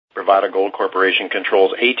Bravada Gold Corporation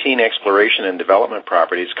controls 18 exploration and development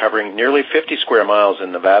properties covering nearly 50 square miles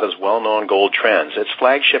in Nevada's well-known gold trends. Its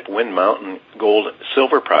flagship Wind Mountain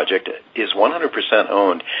Gold-Silver project is 100%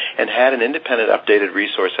 owned and had an independent updated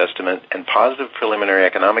resource estimate and positive preliminary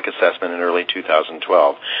economic assessment in early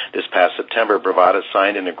 2012. This past September, Bravada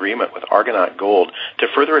signed an agreement with Argonaut Gold to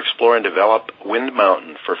further explore and develop Wind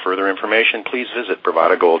Mountain. For further information, please visit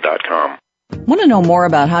bravadagold.com. Want to know more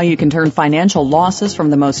about how you can turn financial losses from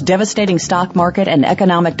the most devastating stock market and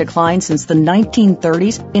economic decline since the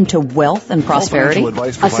 1930s into wealth and prosperity?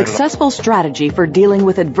 A successful strategy for dealing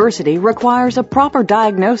with adversity requires a proper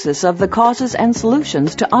diagnosis of the causes and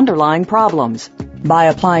solutions to underlying problems. By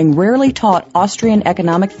applying rarely taught Austrian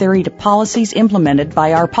economic theory to policies implemented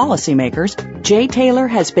by our policymakers, Jay Taylor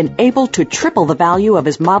has been able to triple the value of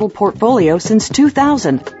his model portfolio since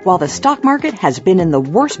 2000, while the stock market has been in the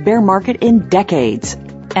worst bear market in decades.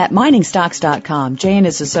 At miningstocks.com, Jay and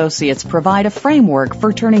his associates provide a framework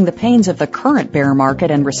for turning the pains of the current bear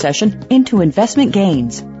market and recession into investment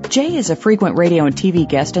gains. Jay is a frequent radio and TV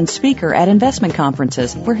guest and speaker at investment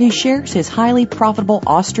conferences where he shares his highly profitable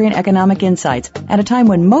Austrian economic insights at a time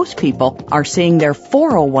when most people are seeing their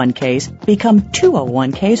 401ks become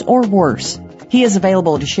 201ks or worse. He is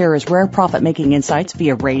available to share his rare profit-making insights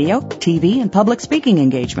via radio, TV, and public speaking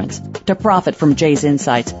engagements. To profit from Jay's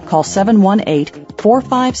insights, call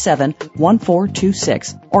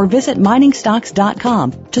 718-457-1426 or visit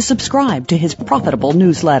miningstocks.com to subscribe to his profitable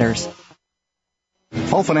newsletters.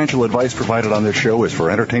 All financial advice provided on this show is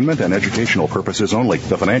for entertainment and educational purposes only.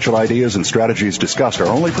 The financial ideas and strategies discussed are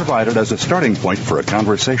only provided as a starting point for a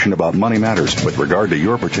conversation about money matters. With regard to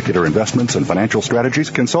your particular investments and financial strategies,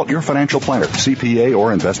 consult your financial planner, CPA,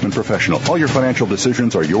 or investment professional. All your financial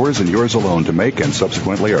decisions are yours and yours alone to make and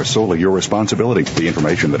subsequently are solely your responsibility. The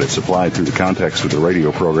information that is supplied through the context of the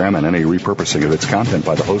radio program and any repurposing of its content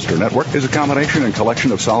by the host or network is a combination and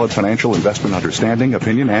collection of solid financial investment understanding,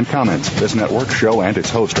 opinion, and comments. This network, show, and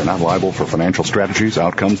its host are not liable for financial strategies,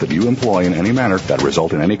 outcomes that you employ in any manner that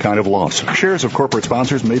result in any kind of loss. Shares of corporate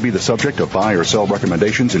sponsors may be the subject of buy or sell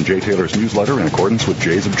recommendations in Jay Taylor's newsletter in accordance with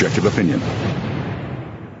Jay's objective opinion.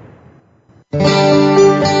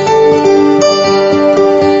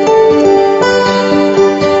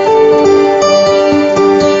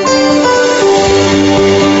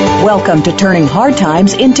 Welcome to Turning Hard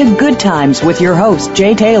Times into Good Times with your host,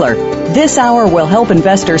 Jay Taylor. This hour will help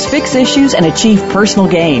investors fix issues and achieve personal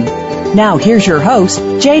gain. Now, here's your host,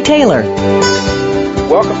 Jay Taylor.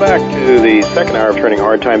 Welcome back to the second hour of Turning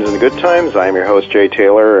Hard Times into Good Times. I'm your host, Jay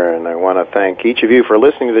Taylor, and I want to thank each of you for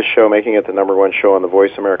listening to this show, making it the number one show on the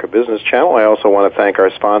Voice America Business Channel. I also want to thank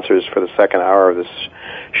our sponsors for the second hour of this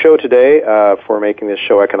show today for making this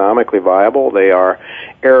show economically viable. They are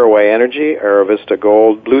Arroway Energy, Aerovista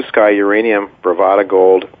Gold, Blue Sky Uranium, Bravada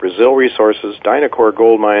Gold, Brazil Resources, Dynacor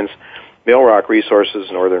Gold Mines, Mill Rock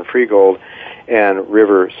Resources, Northern Free Gold, and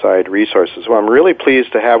Riverside Resources. Well, I'm really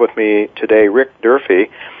pleased to have with me today Rick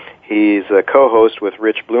Durfee. He's a co-host with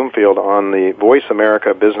Rich Bloomfield on the Voice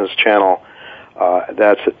America Business Channel.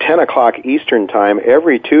 That's at 10 o'clock Eastern Time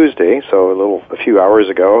every Tuesday, so a few hours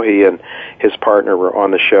ago. He and his partner were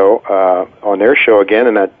on the show, on their show again,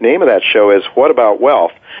 and the name of that show is What About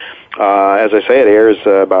Wealth? As I say, it airs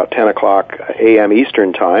about 10 o'clock a.m.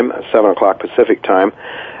 Eastern Time, 7 o'clock Pacific Time.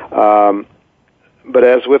 But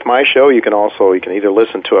as with my show, you can either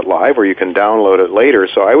listen to it live or you can download it later.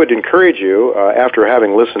 So I would encourage you, after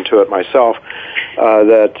having listened to it myself,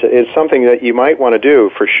 that it's something that you might want to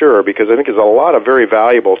do for sure, because I think there's a lot of very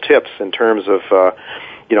valuable tips in terms of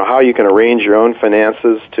how you can arrange your own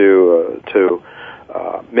finances to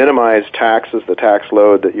minimize taxes, the tax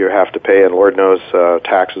load that you have to pay, and Lord knows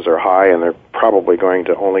taxes are high, and they're probably going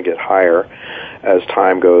to only get higher as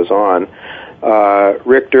time goes on.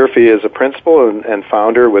 Rick Durfee is a principal and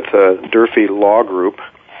founder with the Durfee Law Group,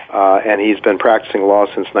 and he's been practicing law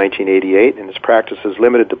since 1988, and his practice is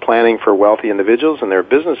limited to planning for wealthy individuals and their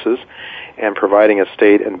businesses and providing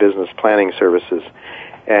estate and business planning services.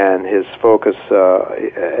 And his focus,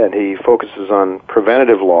 he focuses on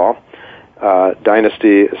preventative law,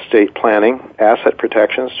 dynasty estate planning, asset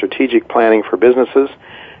protection, strategic planning for businesses,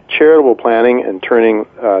 charitable planning, and turning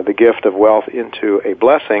the gift of wealth into a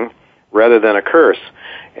blessing rather than a curse.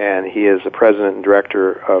 And he is the president and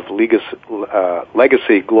director of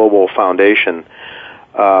Legacy Global Foundation,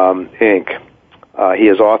 Inc. He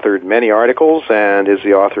has authored many articles and is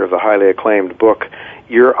the author of the highly acclaimed book,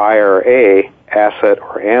 Your IRA, Asset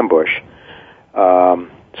or Ambush.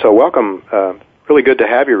 So welcome. Really good to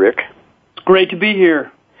have you, Rick. It's great to be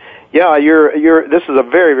here. Yeah, this is a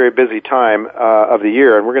very, very busy time of the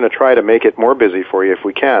year, and we're going to try to make it more busy for you if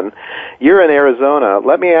we can. You're in Arizona.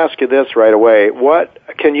 Let me ask you this right away.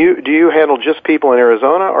 Do you handle just people in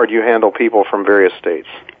Arizona, or do you handle people from various states?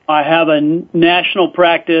 I have a national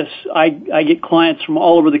practice. I get clients from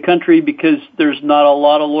all over the country because there's not a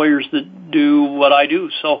lot of lawyers that do what I do.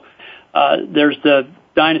 So there's the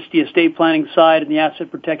dynasty estate planning side and the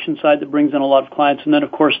asset protection side that brings in a lot of clients. And then,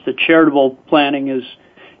 of course, the charitable planning is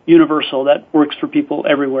universal. That works for people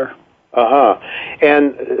everywhere.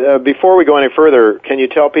 And before we go any further, can you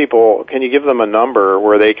tell people, can you give them a number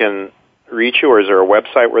where they can reach you, or is there a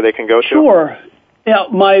website where they can go to? Sure. Yeah,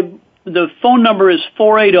 the phone number is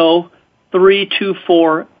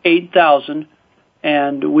 480-324-8000,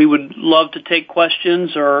 and we would love to take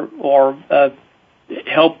questions or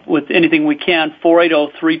help with anything we can,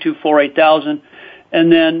 480-324-8000.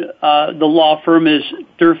 And then the law firm is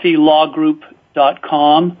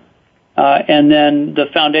DurfeeLawGroup.com, and then the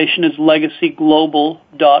foundation is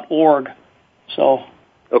LegacyGlobal.org. So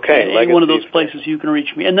any one of those places you can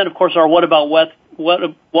reach me. And then, of course, our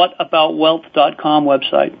whataboutwealth.com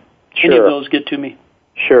website. Sure. Any of those get to me.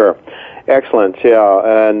 Sure. Excellent.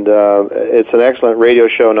 Yeah, and it's an excellent radio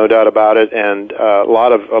show, no doubt about it, and a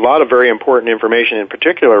lot of very important information, in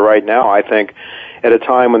particular right now, I think, at a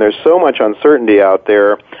time when there's so much uncertainty out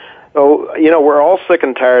there. Oh, we're all sick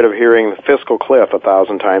and tired of hearing the fiscal cliff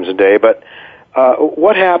 1,000 times a day, but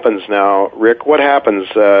what happens now, Rick? What happens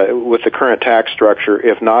with the current tax structure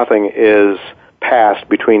if nothing is passed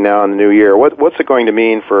between now and the new year? What's it going to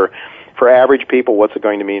mean for average people? What's it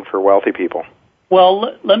going to mean for wealthy people?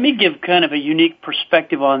 Well, let me give kind of a unique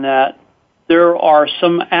perspective on that. There are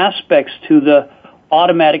some aspects to the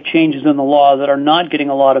automatic changes in the law that are not getting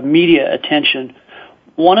a lot of media attention.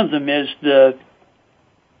 One of them is the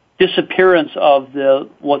disappearance of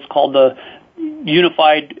what's called the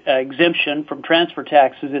unified exemption from transfer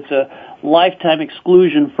taxes. It's a lifetime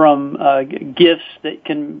exclusion from gifts that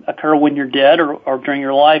can occur when you're dead or during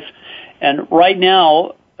your life. And right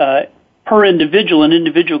now, per individual, an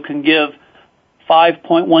individual can give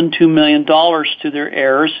 $5.12 million to their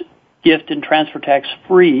heirs, gift and transfer tax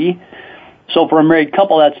free. So for a married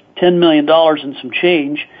couple, that's $10 million and some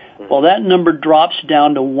change. Well, that number drops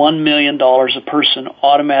down to $1 million a person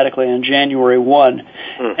automatically on January 1.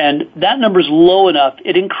 And that number's low enough.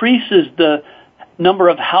 It increases the number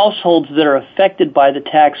of households that are affected by the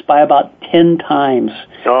tax by about 10 times.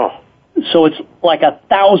 Oh. So it's like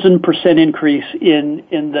 1,000% increase in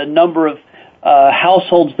the number of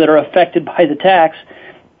households that are affected by the tax.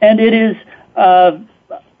 And it is a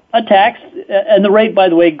tax, and the rate, by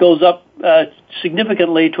the way, goes up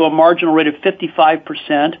significantly to a marginal rate of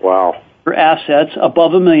 55%. Wow. For assets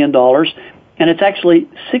above $1 million, and it's actually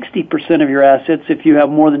 60% of your assets if you have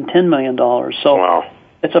more than $10 million. So wow.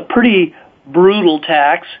 It's a pretty brutal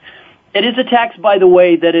tax. It is a tax, by the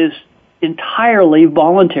way, that is entirely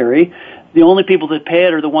voluntary. The only people that pay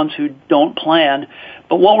it are the ones who don't plan.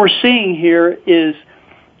 But what we're seeing here is,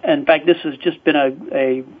 in fact, this has just been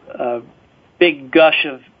a big gush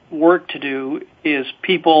of work to do, is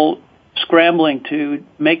people scrambling to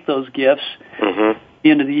make those gifts at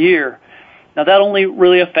the end of the year. Now, that only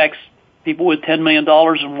really affects people with $10 million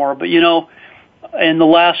or more. But, in the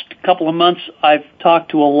last couple of months, I've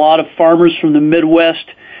talked to a lot of farmers from the Midwest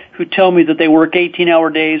who tell me that they work 18-hour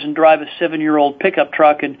days and drive a 7-year-old pickup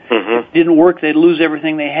truck, and if it didn't work, they'd lose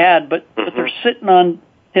everything they had. But they're sitting on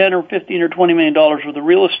 $10 or $15 or $20 million worth of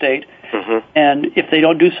real estate, and if they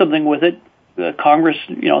don't do something with it, Congress,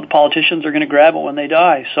 the politicians are going to grab it when they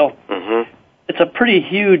die. So it's a pretty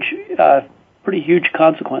huge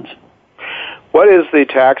consequence. What is the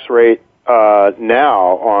tax rate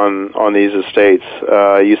now on these estates?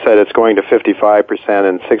 You said it's going to 55%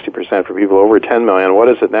 and 60% for people over 10 million. What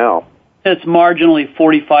is it now? It's marginally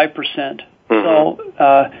 45%. So,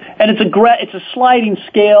 and it's a sliding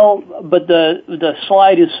scale, but the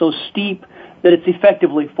slide is so steep that it's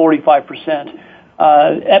effectively 45%.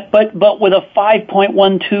 But with a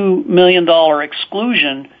 $5.12 million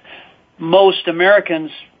exclusion, most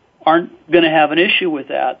Americans aren't going to have an issue with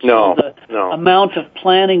that. No, so the amount of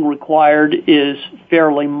planning required is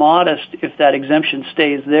fairly modest if that exemption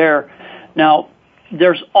stays there. Now,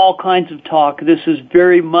 there's all kinds of talk. This is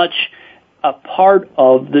very much a part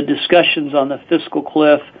of the discussions on the fiscal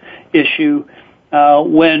cliff issue.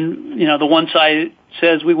 When, the one side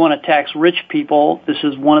says we want to tax rich people, this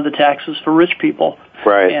is one of the taxes for rich people.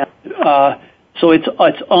 Right. And, so it's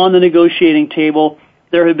on the negotiating table.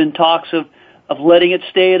 There have been talks of letting it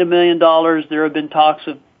stay at $1 million. There have been talks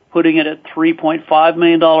of putting it at $3.5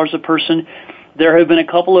 million a person. There have been a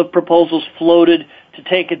couple of proposals floated to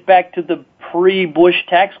take it back to the pre-Bush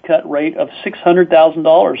tax cut rate of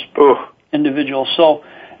 $600,000 individual. So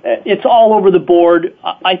it's all over the board.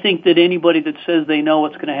 I think that anybody that says they know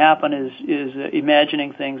what's going to happen is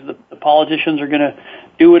imagining things. The politicians are going to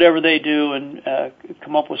do whatever they do and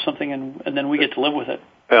come up with something, and then we get to live with it.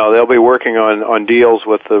 Well, they'll be working on deals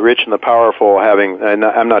with the rich and the powerful and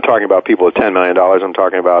I'm not talking about people with $10 million. I'm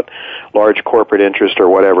talking about large corporate interest or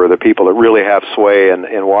whatever, the people that really have sway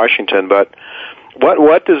in Washington. But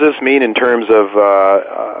what does this mean in terms of,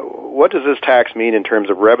 what does this tax mean in terms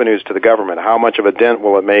of revenues to the government? How much of a dent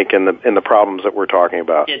will it make in the problems that we're talking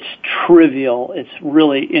about? It's trivial. It's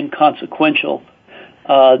really inconsequential.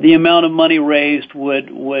 The amount of money raised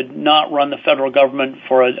would not run the federal government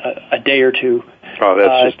for a day or two. Oh,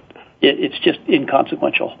 that's it's just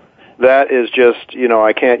inconsequential. That is just,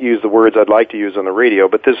 I can't use the words I'd like to use on the radio,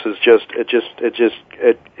 but this is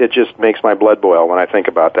it just makes my blood boil when I think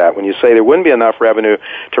about that. When you say there wouldn't be enough revenue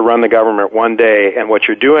to run the government one day, and what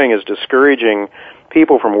you're doing is discouraging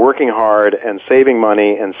people from working hard and saving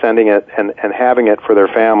money and sending it and having it for their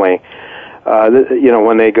family.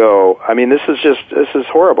 When they go, I mean, this is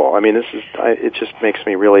horrible. I mean, it just makes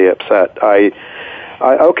me really upset.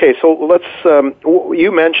 Okay, so let's.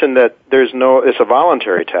 You mentioned that it's a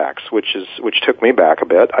voluntary tax, which took me back a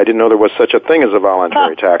bit. I didn't know there was such a thing as a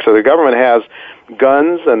voluntary tax. So the government has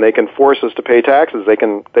guns, and they can force us to pay taxes. They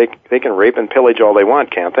can rape and pillage all they want,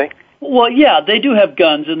 can't they? Well, yeah, they do have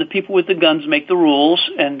guns, and the people with the guns make the rules,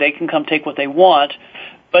 and they can come take what they want.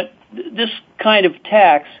 But this kind of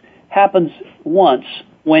tax happens once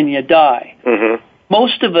when you die. Mm-hmm.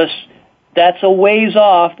 Most of us, that's a ways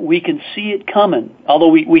off. We can see it coming. Although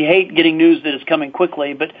we hate getting news that it's coming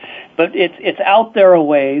quickly, but it's out there a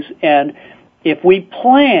ways. And if we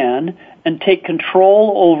plan and take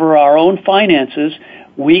control over our own finances,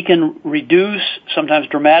 we can reduce, sometimes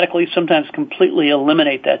dramatically, sometimes completely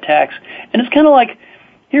eliminate that tax. And it's kind of like,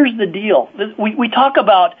 here's the deal. We talk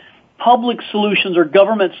about public solutions or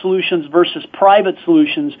government solutions versus private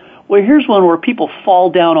solutions. Well, here's one where people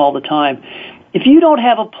fall down all the time. If you don't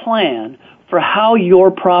have a plan for how your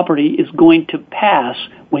property is going to pass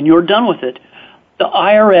when you're done with it, the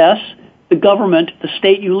IRS, the government, the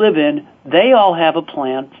state you live in, they all have a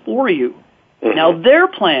plan for you. Mm-hmm. Now, their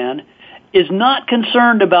plan is not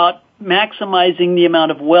concerned about maximizing the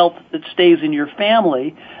amount of wealth that stays in your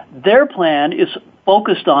family. Their plan is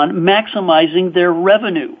focused on maximizing their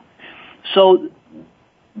revenue. So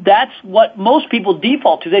that's what most people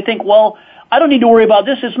default to. They think, well, I don't need to worry about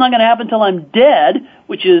this. It's not going to happen until I'm dead,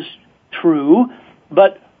 which is true.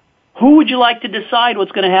 But who would you like to decide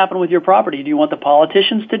what's going to happen with your property? Do you want the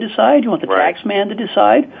politicians to decide? Do you want the tax man to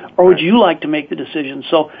decide? Or would you like to make the decision?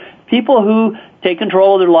 So people who take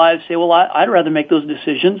control of their lives say, well, I'd rather make those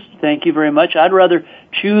decisions. Thank you very much. I'd rather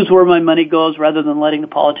choose where my money goes rather than letting the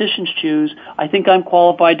politicians choose. I think I'm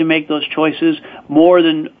qualified to make those choices more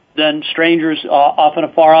than strangers off in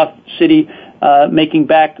a far-off city making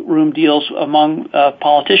backroom deals among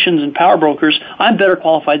politicians and power brokers. I'm better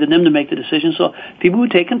qualified than them to make the decision. So people who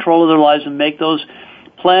take control of their lives and make those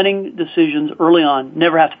planning decisions early on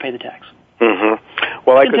never have to pay the tax. Mm-hmm.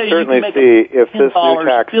 Well, I could certainly see if this new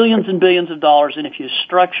tax... billions and billions of dollars, and if you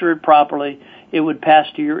structure it properly, it would pass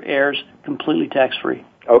to your heirs completely tax-free.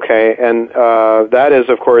 Okay, and that is,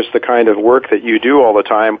 of course, the kind of work that you do all the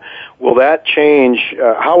time. Will that change?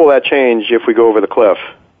 How will that change if we go over the cliff?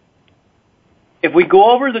 If we go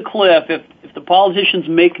over the cliff, if the politicians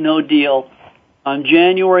make no deal, on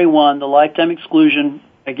January 1, the lifetime exclusion,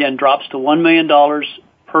 again, drops to $1 million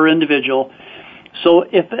per individual. So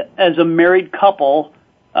if, as a married couple,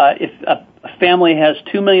 if a family has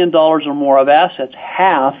 $2 million or more of assets,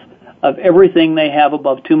 half of everything they have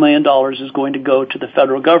above $2 million is going to go to the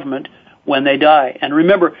federal government when they die. And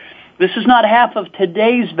remember, this is not half of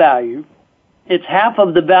today's value. It's half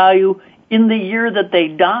of the value in the year that they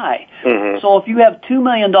die. Mm-hmm. So if you have $2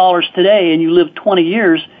 million today and you live 20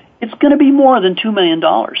 years, it's going to be more than $2 million.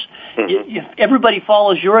 Mm-hmm. If everybody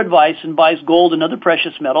follows your advice and buys gold and other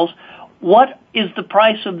precious metals, what is the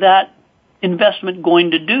price of that investment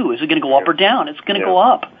going to do? Is it going to go up or down? It's going to go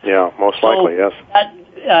up. Yeah, most likely, yes.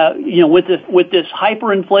 With this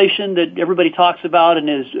hyperinflation that everybody talks about and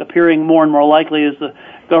is appearing more and more likely as the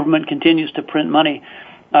government continues to print money,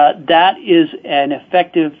 that is an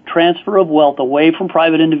effective transfer of wealth away from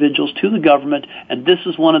private individuals to the government, and this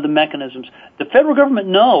is one of the mechanisms. The federal government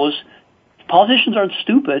knows, politicians aren't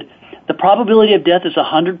stupid, the probability of death is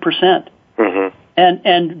 100%. Mm-hmm.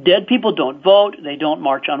 And dead people don't vote, they don't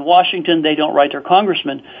march on Washington, they don't write their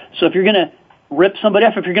congressman. So if you're going to rip somebody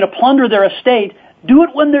off, if you're going to plunder their estate, do it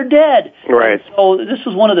when they're dead. Right. And so this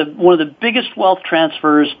is one of the biggest wealth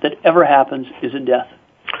transfers that ever happens is in death.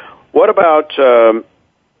 What about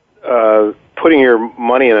putting your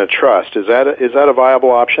money in a trust? Is that a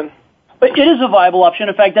viable option? But it is a viable option.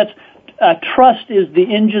 In fact, trust is the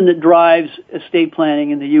engine that drives estate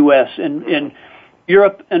planning in the U.S. In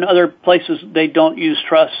Europe and other places, they don't use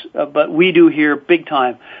trusts, but we do here big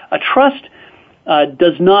time. A trust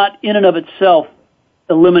does not, in and of itself,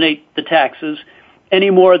 eliminate the taxes any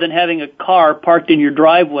more than having a car parked in your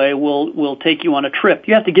driveway will take you on a trip.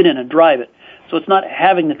 You have to get in and drive it. So it's not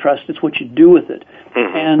having the trust, it's what you do with it.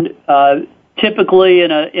 Mm-hmm. And typically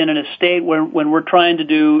in an estate when we're trying to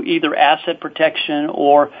do either asset protection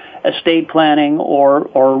or estate planning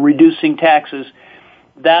or reducing taxes,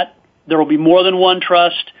 that there will be more than one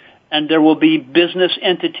trust, and there will be business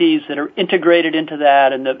entities that are integrated into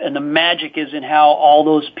that, and the magic is in how all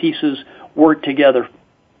those pieces work together.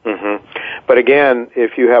 Mm-hmm. But again,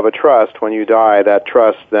 if you have a trust, when you die, that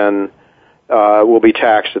trust then will be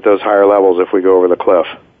taxed at those higher levels if we go over the cliff.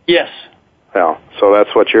 Yes. Yeah, so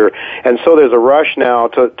that's what and so there's a rush now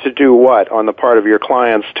to do what on the part of your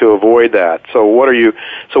clients to avoid that. So what do you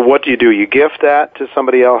do? You gift that to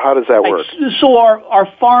somebody else? How does that work? So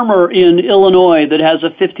our farmer in Illinois that has a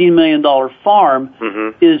 $15 million farm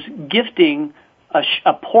mm-hmm. is gifting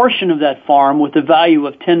a portion of that farm with the value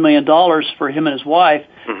of $10 million for him and his wife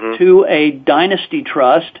mm-hmm. to a dynasty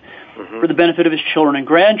trust mm-hmm. for the benefit of his children and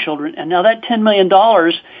grandchildren. And now that $10 million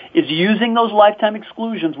is using those lifetime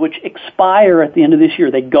exclusions, which expire at the end of this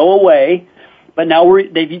year. They go away, but now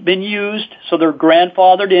they've been used, so they're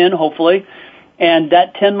grandfathered in, hopefully. And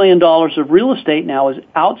that $10 million of real estate now is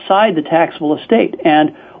outside the taxable estate.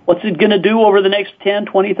 And what's it going to do over the next 10,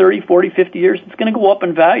 20, 30, 40, 50 years? It's going to go up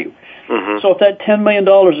in value. Mm-hmm. So if that $10 million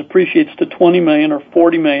appreciates to $20 million or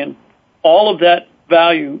 $40 million, all of that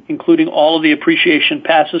value, including all of the appreciation,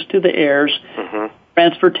 passes to the heirs, mm-hmm.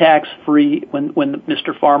 transfer tax-free when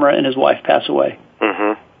Mr. Farmer and his wife pass away.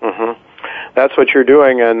 Mm-hmm. Mm-hmm. That's what you're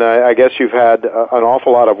doing, and I guess you've had an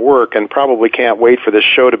awful lot of work and probably can't wait for this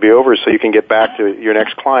show to be over so you can get back to your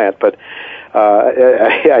next client. But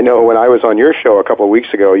I know when I was on your show a couple of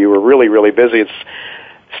weeks ago, you were really, really busy. It's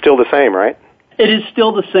still the same, right? It is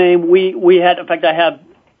still the same. We had, in fact, I have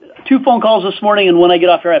 2 phone calls this morning, and when I get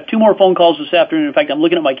off here, I have 2 more phone calls this afternoon. In fact, I'm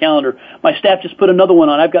looking at my calendar. My staff just put another one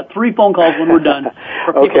on. I've got 3 phone calls when we're done.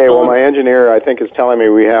 Okay, well, my engineer, I think, is telling me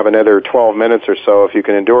we have another 12 minutes or so. If you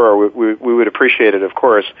can endure, we would appreciate it, of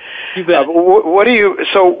course. You bet. What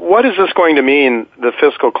is this going to mean, the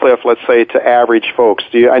fiscal cliff, let's say, to average folks?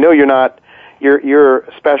 I know your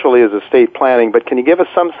specialty is estate planning, but can you give us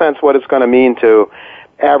some sense what it's going to mean to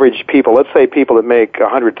average people? Let's say people that make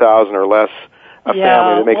 $100,000 or less. A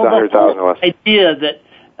family that makes $100,000 or less. The idea that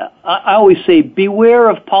I always say, beware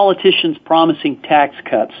of politicians promising tax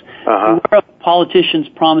cuts. Uh-huh. Beware of politicians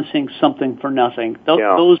promising something for nothing.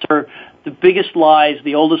 Those are the biggest lies,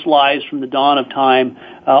 the oldest lies from the dawn of time.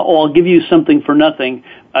 I'll give you something for nothing.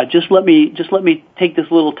 Just let me take this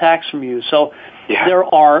little tax from you. So there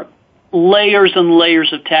are layers and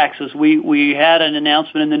layers of taxes. We had an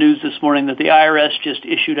announcement in the news this morning that the IRS just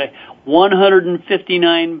issued a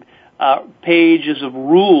 159 pages of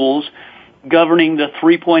rules governing the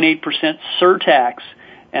 3.8% surtax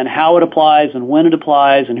and how it applies and when it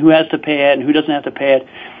applies and who has to pay it and who doesn't have to pay it.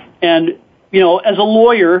 And, as a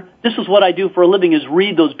lawyer, this is what I do for a living, is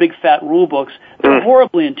read those big fat rule books. They're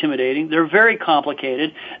horribly intimidating. They're very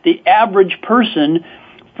complicated. The average person,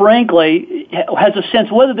 frankly, has a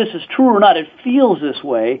sense, whether this is true or not, it feels this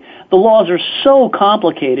way. The laws are so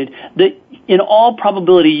complicated that in all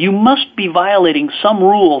probability you must be violating some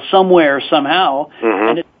rule somewhere, somehow, mm-hmm.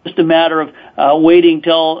 and it's just a matter of waiting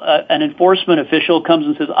till an enforcement official comes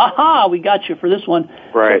and says, aha, we got you for this one.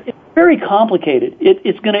 Right. So it's very complicated.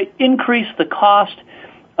 It's going to increase the cost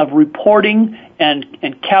of reporting and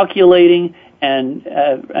calculating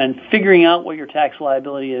and figuring out what your tax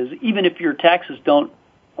liability is, even if your taxes don't,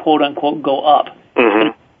 quote unquote, go up. Mm-hmm.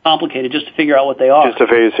 It's complicated just to figure out what they are.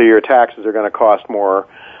 So your taxes are going to cost more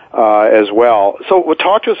as well. So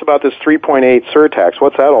talk to us about this 3.8 surtax.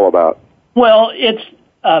 What's that all about? Well, it's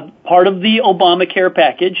part of the Obamacare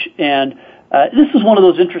package, and this is one of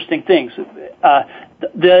those interesting things.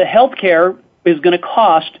 The health care is going to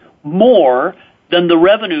cost more than the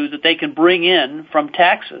revenue that they can bring in from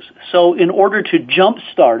taxes. So in order to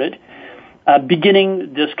jumpstart it,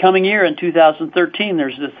 beginning this coming year in 2013,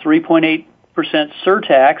 there's the 3.8%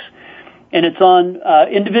 surtax, and it's on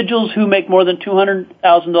individuals who make more than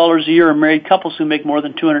 $200,000 a year and married couples who make more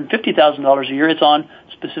than $250,000 a year. It's on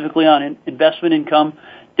specifically on investment income,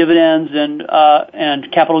 dividends,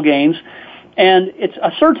 and capital gains. And it's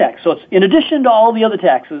a surtax. So it's in addition to all the other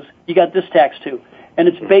taxes, you got this tax too. and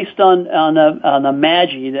it's based on the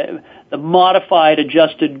MAGI, the modified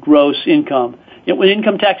adjusted gross income. When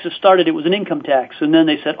income taxes started, it was an income tax, and then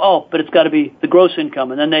they said, but it's got to be the gross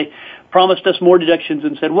income, and then they promised us more deductions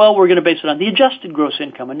and said, well, we're going to base it on the adjusted gross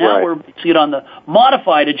income, and now we're basing it on the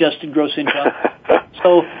modified adjusted gross income.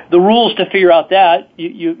 So the rules to figure out that,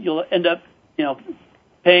 you'll end up,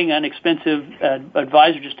 paying an expensive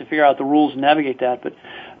advisor just to figure out the rules and navigate that. But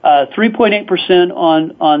 3.8%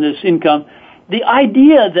 on this income. The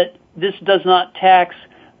idea that this does not tax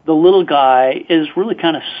the little guy is really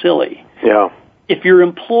kind of silly. Yeah. If your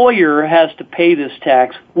employer has to pay this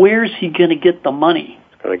tax, where's he going to get the money?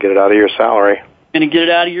 He's going to get it out of your salary. Going to get it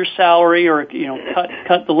out of your salary, or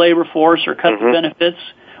cut the labor force, or cut the benefits,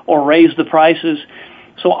 or raise the prices.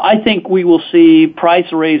 So I think we will see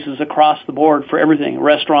price raises across the board for everything.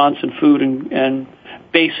 Restaurants and food and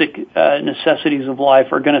basic necessities of life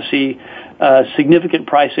are going to see significant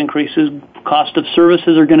price increases. Cost of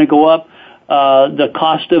services are going to go up. The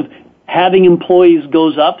cost of having employees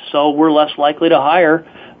goes up, so we're less likely to hire.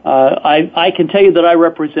 I can tell you that I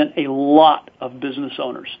represent a lot of business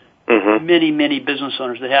owners, many, many business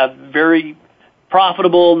owners that have very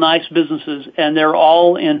profitable, nice businesses, and they're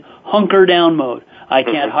all in hunker down mode. I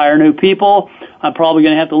can't hire new people. I'm probably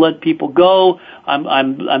going to have to let people go.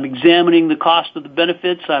 I'm examining the cost of the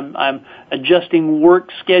benefits. I'm adjusting work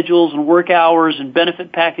schedules and work hours and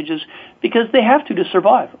benefit packages because they have to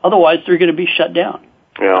survive. Otherwise, they're going to be shut down.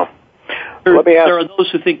 Yeah. There are those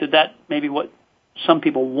who think that may be what some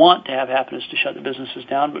people want to have happen, is to shut the businesses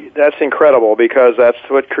down. But that's incredible, because that's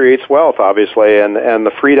what creates wealth, obviously, and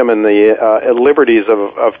the freedom and the liberties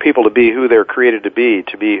of people to be who they're created to be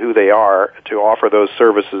who they are, to offer those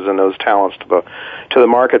services and those talents to the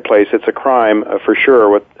marketplace. It's a crime for sure,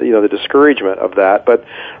 with the discouragement of that. But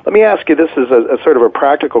let me ask you, this is a sort of a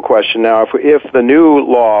practical question now. If the new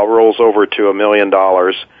law rolls over to $1 million,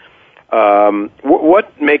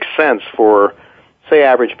 what makes sense for, say,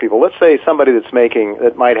 average people? Let's say somebody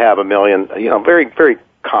that might have $1 million, very, very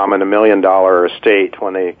common $1 million estate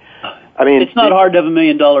when they, it's not hard to have $1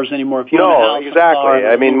 million anymore if you own a house. No,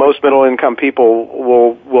 exactly. Most middle income people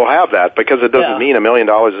will have that, because it doesn't mean $1 million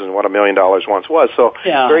isn't what $1 million once was. So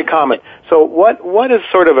very common. So what is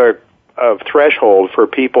sort of a threshold for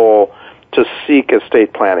people to seek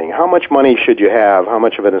estate planning? How much money should you have? How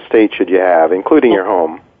much of an estate should you have, including your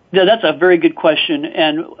home? Yeah, that's a very good question,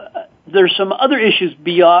 and there's some other issues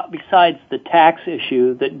besides the tax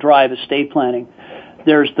issue that drive estate planning.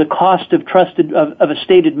 There's the cost of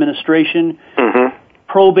estate administration,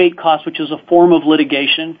 probate costs, which is a form of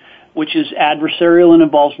litigation, which is adversarial and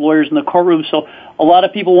involves lawyers in the courtroom. So a lot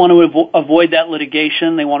of people want to avoid that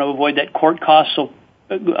litigation. They want to avoid that court cost, so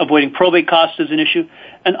avoiding probate costs is an issue.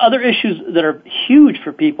 And other issues that are huge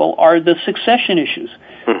for people are the succession issues.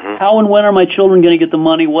 How and when are my children going to get the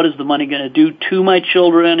money? What is the money going to do to my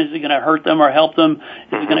children? Is it going to hurt them or help them?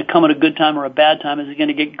 Is it going to come at a good time or a bad time? Is it going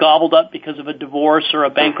to get gobbled up because of a divorce or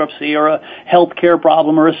a bankruptcy or a health care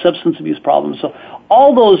problem or a substance abuse problem? So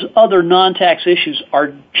all those other non-tax issues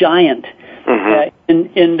are giant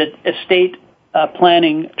in the estate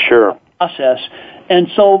planning process. And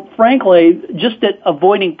so, frankly, just at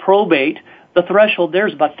avoiding probate, the threshold there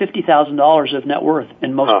is about $50,000 of net worth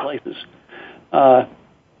in most places.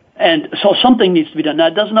 And so something needs to be done. Now,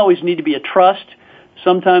 it doesn't always need to be a trust.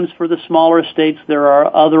 Sometimes for the smaller estates, there are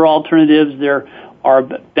other alternatives. There are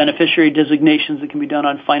beneficiary designations that can be done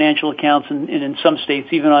on financial accounts and in some states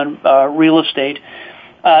even on real estate.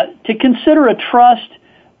 To consider a trust,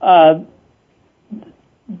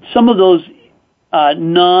 some of those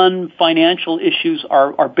non-financial issues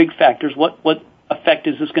are big factors. What effect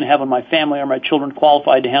is this going to have on my family? Are my children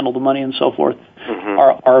qualified to handle the money and so forth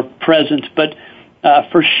are present. But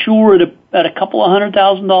for sure, at a couple of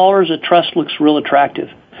 $100,000, a trust looks real attractive.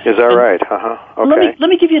 Is that right? Okay. Let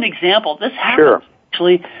me give you an example. This happens,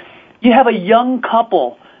 actually. You have a young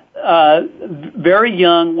couple, very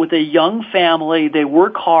young, with a young family. They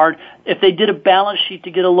work hard. If they did a balance sheet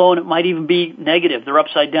to get a loan, it might even be negative. They're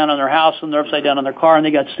upside down on their house and they're upside down on their car, and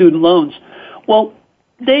they got student loans. Well,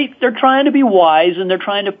 they're trying to be wise, and they're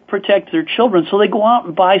trying to protect their children, so they go out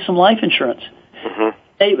and buy some life insurance.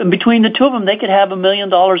 Between the two of them, they could have $1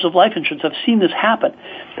 million of life insurance. I've seen this happen.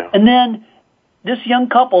 And then this young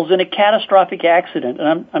couple's in a catastrophic accident,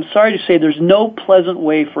 and I'm sorry to say there's no pleasant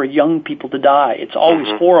way for young people to die. It's always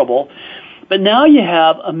horrible. But now you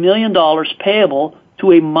have $1 million payable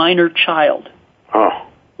to a minor child.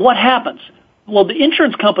 What happens? Well, the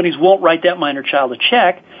insurance companies won't write that minor child a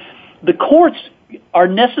check. The courts are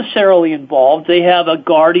necessarily involved. They have a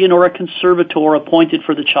guardian or a conservator appointed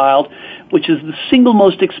for the child, which is the single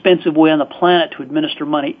most expensive way on the planet to administer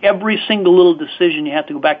money. Every single little decision, you have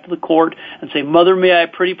to go back to the court and say, "Mother, may I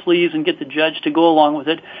pretty please," and get the judge to go along with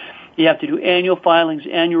it. You have to do annual filings,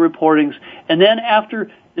 annual reportings, and then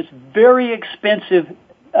after this very expensive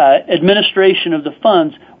administration of the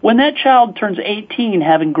funds, when that child turns 18,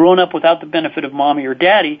 having grown up without the benefit of mommy or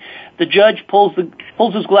daddy, the judge pulls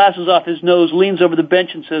his glasses off his nose, leans over the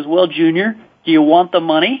bench and says, "Well, Junior, do you want the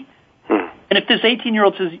money?" And if this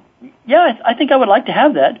 18-year-old says, "Yeah, I think I would like to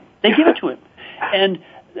have that," they give it to him. And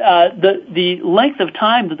the length of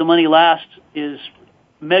time that the money lasts is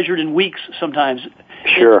measured in weeks sometimes.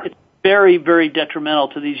 Sure. It's very, very detrimental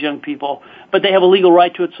to these young people, but they have a legal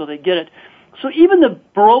right to it, so they get it. So even the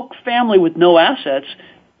broke family with no assets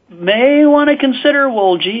may want to consider,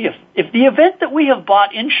 well, gee, if the event that we have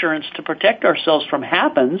bought insurance to protect ourselves from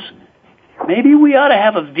happens, maybe we ought to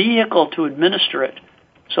have a vehicle to administer it.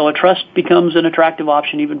 So a trust becomes an attractive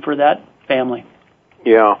option even for that family.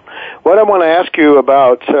 Yeah. What I want to ask you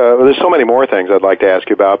about, there's so many more things I'd like to ask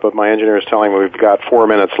you about, but my engineer is telling me we've got 4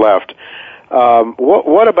 minutes left.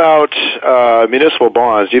 What about municipal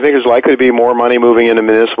bonds? Do you think there's likely to be more money moving into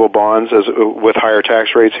municipal bonds with higher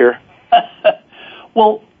tax rates here?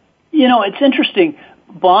 Well, it's interesting.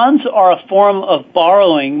 Bonds are a form of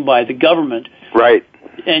borrowing by the government. Right.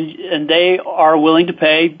 And they are willing to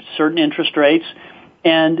pay certain interest rates.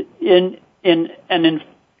 And when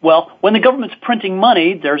the government's printing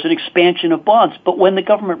money, there's an expansion of bonds. But when the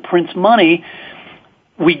government prints money,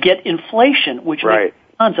 we get inflation, which makes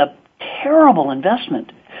bonds a terrible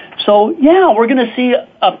investment. So, yeah, we're going to see,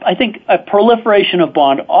 I think, a proliferation of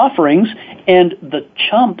bond offerings, and the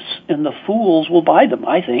chumps and the fools will buy them,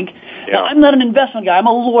 I think. Yeah. Now, I'm not an investment guy. I'm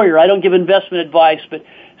a lawyer. I don't give investment advice, but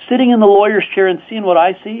sitting in the lawyer's chair and seeing what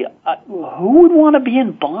I see, who would want to be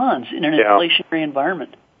in bonds in an inflationary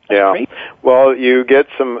environment? That's great. Well, you get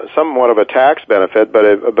somewhat of a tax benefit,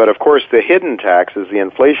 but of course the hidden tax is the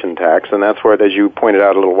inflation tax, and that's where, as you pointed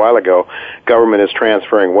out a little while ago, government is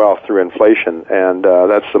transferring wealth through inflation, and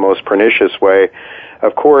that's the most pernicious way.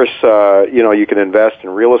 Of course, you can invest in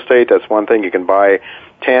real estate. That's one thing. You can buy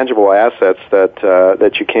tangible assets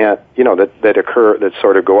that you can't, that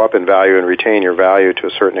sort of go up in value and retain your value to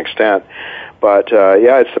a certain extent. But,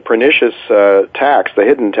 it's the pernicious tax, the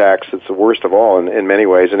hidden tax, that's the worst of all in many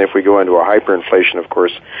ways. And if we go into a hyperinflation, of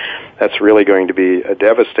course, that's really going to be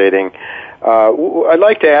devastating. I'd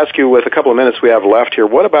like to ask you, with a couple of minutes we have left here,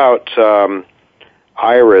 what about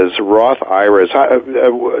IRAs, Roth IRAs?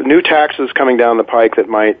 New taxes coming down the pike that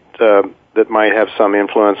might have some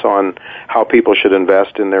influence on how people should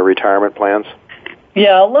invest in their retirement plans?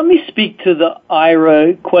 Yeah, let me speak to the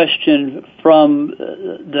IRA question from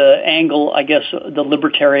the angle, I guess, the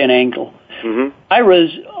libertarian angle. Mm-hmm.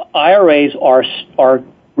 IRAs are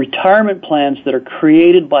retirement plans that are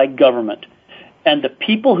created by government, and the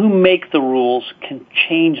people who make the rules can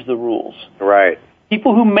change the rules. Right.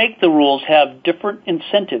 People who make the rules have different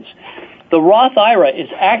incentives. The Roth IRA is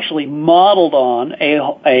actually modeled on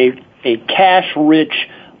a cash-rich,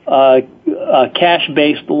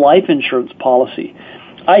 cash-based life insurance policy.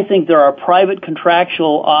 I think there are private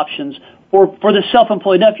contractual options for the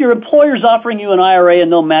self-employed. Now, if your employer's offering you an IRA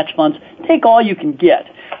and they'll match funds, take all you can get.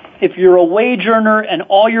 If you're a wage earner and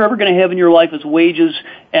all you're ever going to have in your life is wages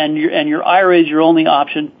and your IRA is your only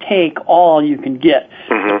option, take all you can get.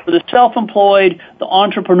 Mm-hmm. For the self-employed, the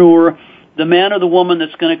entrepreneur, the man or the woman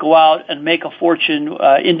that's going to go out and make a fortune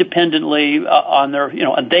independently on their,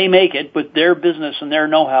 and they make it with their business and their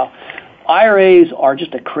know-how, IRAs are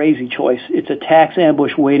just a crazy choice. It's a tax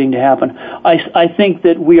ambush waiting to happen. I think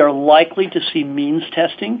that we are likely to see means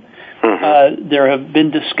testing. Mm-hmm. There have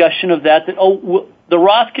been discussion of that the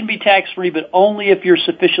Roth can be tax-free, but only if you're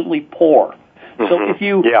sufficiently poor. Mm-hmm. So if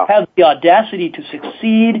you have the audacity to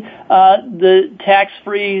succeed, the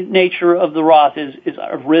tax-free nature of the Roth is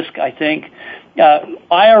a risk, I think.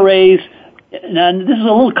 IRAs, and this is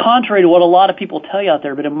a little contrary to what a lot of people tell you out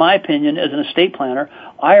there, but in my opinion, as an estate planner,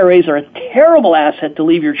 IRAs are a terrible asset to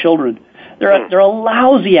leave your children. They're a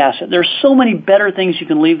lousy asset. There's so many better things you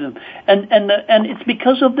can leave them, and it's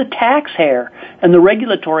because of the tax hair and the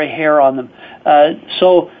regulatory hair on them.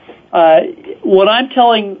 So what I'm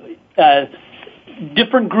telling,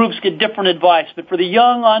 different groups get different advice, but for the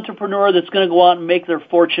young entrepreneur that's going to go out and make their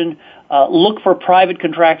fortune, look for private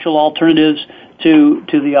contractual alternatives to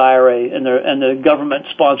the IRA and the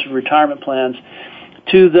government-sponsored retirement plans.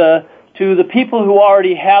 To the people who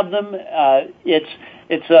already have them,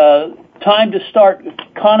 it's a time to start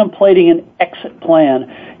contemplating an exit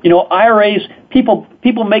plan. IRAs, people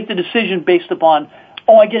make the decision based upon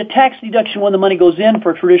I get a tax deduction when the money goes in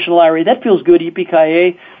for a traditional IRA. That feels good,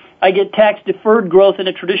 yippee-ki-yay. I get tax-deferred growth in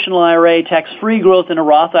a traditional IRA, tax-free growth in a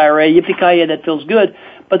Roth IRA, yippee-ki-yay, that feels good.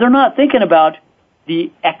 But they're not thinking about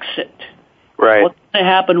the exit. Right. What's going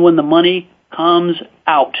to happen when the money comes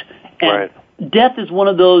out? And death is one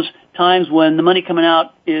of those times when the money coming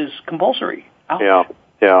out is compulsory. Ouch.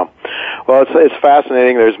 Yeah. Well, it's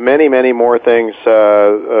fascinating. There's many more things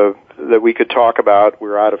that we could talk about.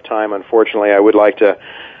 We're out of time, unfortunately. I would like to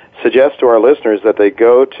suggest to our listeners that they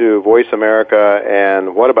go to Voice America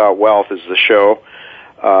and What About Wealth is the show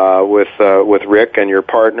with Rick and your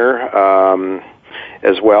partner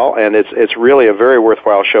as well. And it's really a very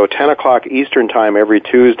worthwhile show. 10 o'clock Eastern Time every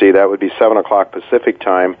Tuesday. That would be 7 o'clock Pacific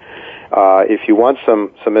Time. If you want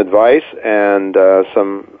some advice and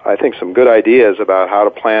some good ideas about how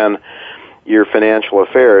to plan your financial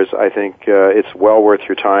affairs, I think it's well worth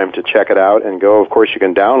your time to check it out and go. Of course, you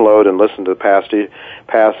can download and listen to the past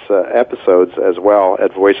episodes as well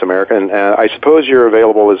at Voice America. And I suppose you're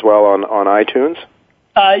available as well on iTunes?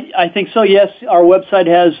 I think so, yes. Our website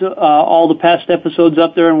has all the past episodes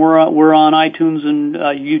up there, and we're on iTunes and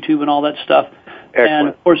YouTube and all that stuff. Excellent. And,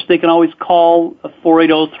 of course, they can always call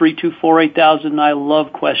 480-324-8000. I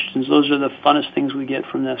love questions. Those are the funnest things we get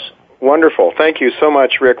from this. Wonderful. Thank you so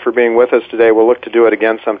much, Rick, for being with us today. We'll look to do it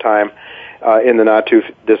again sometime in the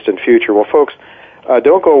not-too-distant future. Well, folks,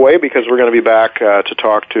 don't go away because we're going to be back to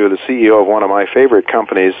talk to the CEO of one of my favorite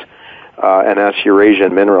companies, and that's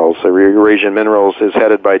Eurasian Minerals. Eurasian Minerals is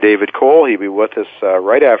headed by David Cole. He'll be with us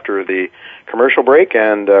right after the commercial break,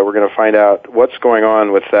 and we're going to find out what's going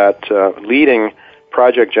on with that leading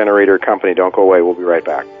project generator company. Don't go away. We'll be right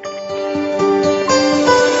back.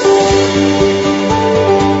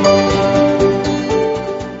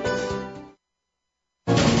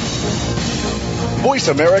 Voice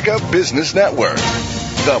America Business Network,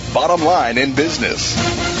 the bottom line in business.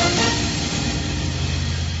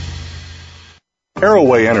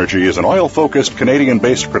 Arroway Energy is an oil-focused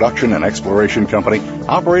Canadian-based production and exploration company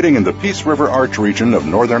operating in the Peace River Arch region of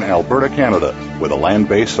northern Alberta, Canada, with a land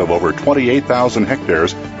base of over 28,000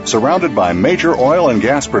 hectares, surrounded by major oil and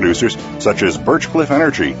gas producers such as Birchcliff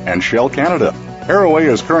Energy and Shell Canada. Arroway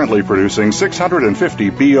is currently producing 650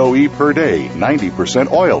 BOE per day,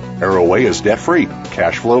 90% oil. Arroway is debt-free,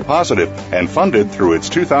 cash flow positive, and funded through its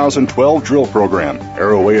 2012 drill program.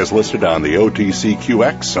 Arroway is listed on the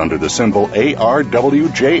OTCQX under the symbol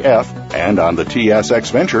ARWJF and on the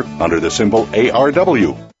TSX Venture under the symbol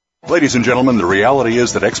ARW. Ladies and gentlemen, the reality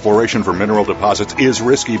is that exploration for mineral deposits is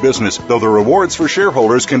risky business, though the rewards for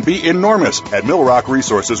shareholders can be enormous. At Mill Rock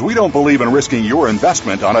Resources, we don't believe in risking your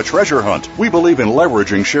investment on a treasure hunt. We believe in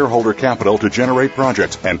leveraging shareholder capital to generate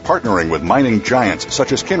projects and partnering with mining giants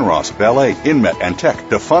such as Kinross, Vale, Inmet, and Teck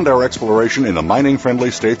to fund our exploration in the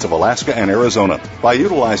mining-friendly states of Alaska and Arizona. By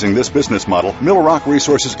utilizing this business model, Mill Rock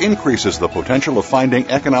Resources increases the potential of finding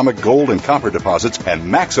economic gold and copper deposits and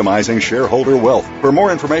maximizing shareholder wealth. For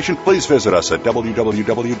more information, please visit us at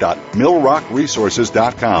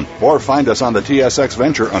www.millrockresources.com or find us on the TSX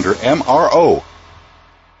Venture under MRO.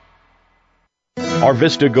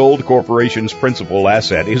 Arvista Gold Corporation's principal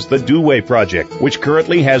asset is the Dewey Project, which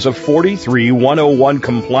currently has a 43-101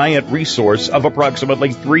 compliant resource of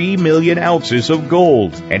approximately 3 million ounces of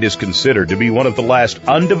gold and is considered to be one of the last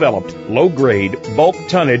undeveloped, low-grade, bulk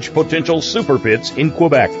tonnage potential super pits in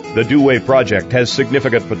Quebec. The Dewey Project has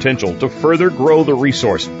significant potential to further grow the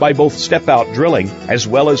resource by both step-out drilling as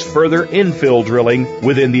well as further infill drilling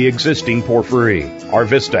within the existing porphyry.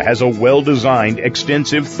 Arvista has a well-designed,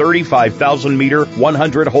 extensive 35,000-meter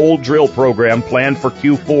 100-hole drill program planned for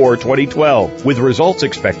Q4 2012, with results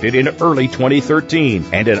expected in early 2013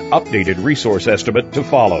 and an updated resource estimate to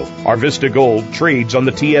follow. Arvista Gold trades on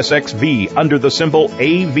the TSXV under the symbol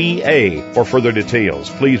AVA. For further details,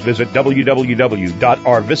 please visit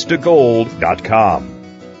www.arvistagold.com.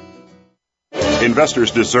 Investors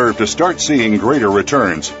deserve to start seeing greater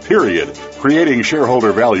returns, period. Creating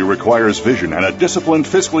shareholder value requires vision and a disciplined,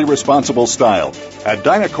 fiscally responsible style. At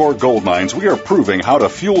Dynacor Gold Mines, we are proving how to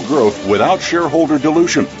fuel growth without shareholder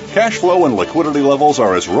dilution. Cash flow and liquidity levels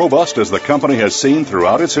are as robust as the company has seen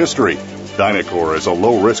throughout its history. Dynacor is a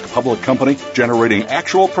low-risk public company generating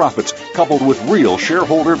actual profits coupled with real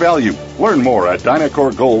shareholder value. Learn more at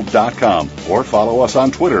DynacorGold.com or follow us on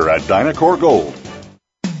Twitter at Dynacor Gold.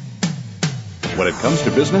 When it comes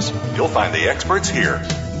to business, you'll find the experts here.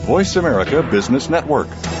 Voice America Business Network.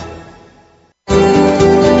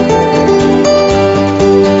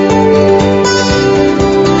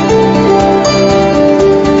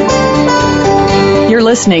 You're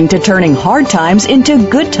listening to Turning Hard Times into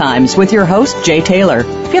Good Times with your host, Jay Taylor.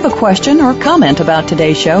 If you have a question or comment about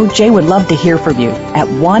today's show, Jay would love to hear from you at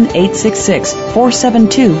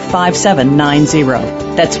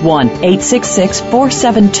 1-866-472-5790. That's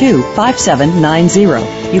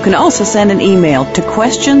 1-866-472-5790. You can also send an email to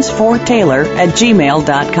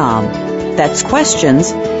questionsfortaylor@gmail.com. That's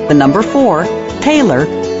questions, the number 4,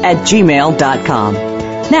 Taylor@gmail.com.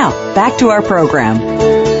 Now, back to our program.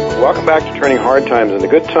 Welcome back to Turning Hard Times into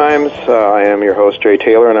Good Times. I am your host, Jay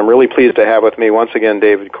Taylor, and I'm really pleased to have with me once again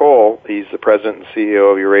David Cole. He's the president and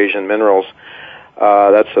CEO of Eurasian Minerals.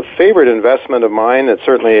 That's a favorite investment of mine. It's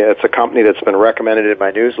a company that's been recommended in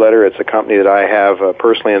my newsletter. It's a company that I have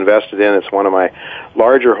personally invested in. It's one of my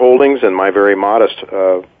larger holdings in my very modest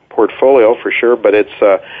portfolio, for sure. But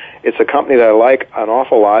it's a company that I like an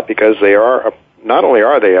awful lot because they are not only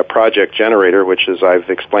are they a project generator, which, as I've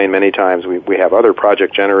explained many times, we have other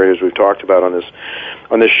project generators we've talked about on this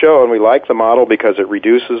show, and we like the model because it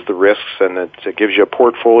reduces the risks and it gives you a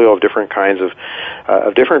portfolio of different kinds of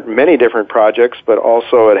many different projects, but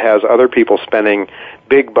also it has other people spending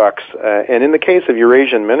big bucks. And in the case of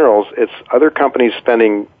Eurasian Minerals, it's other big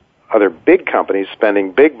companies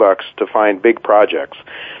spending big bucks to find big projects.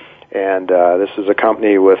 And this is a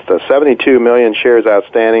company with 72 million shares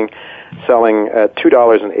outstanding, selling at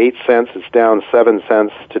 $2.08. It's down 7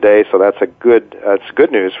 cents today, so that's good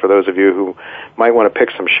news for those of you who might want to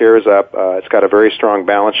pick some shares up. It's got a very strong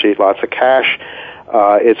balance sheet, lots of cash.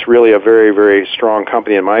 It's really a very, very strong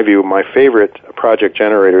company, in my view, my favorite project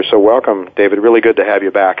generator. So welcome, David. Really good to have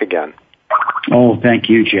you back again. Oh, thank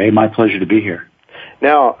you, Jay. My pleasure to be here.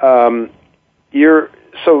 Now, you've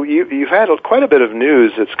had quite a bit of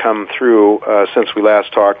news that's come through since we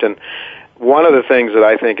last talked, and one of the things that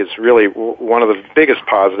I think is really one of the biggest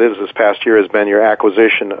positives this past year has been your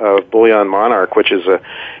acquisition of Bullion Monarch, which is a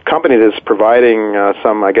company that's providing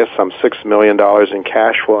some $6 million in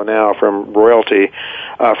cash flow now from a royalty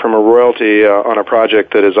on a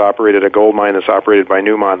project that is operated, a gold mine that's operated by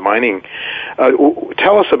Newmont Mining.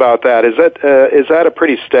 Tell us about that. Is that a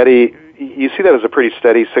pretty steady? You see that as a pretty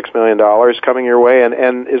steady $6 million coming your way, and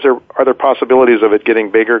are there possibilities of it getting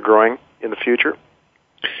bigger, growing in the future?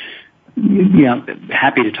 Yeah,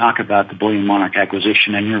 happy to talk about the Bullion Monarch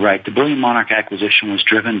acquisition, and you're right. The Bullion Monarch acquisition was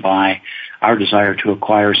driven by our desire to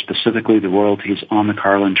acquire specifically the royalties on the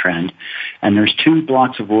Carlin Trend. And there's 2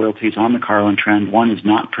 blocks of royalties on the Carlin Trend. One is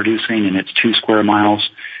not producing, and it's 2 square miles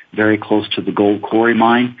very close to the Gold Quarry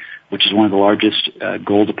mine, which is one of the largest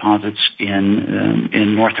gold deposits in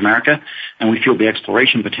North America. And we feel the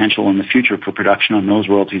exploration potential in the future for production on those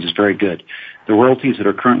royalties is very good. The royalties that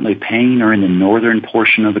are currently paying are in the northern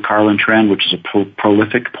portion of the Carlin Trend, which is a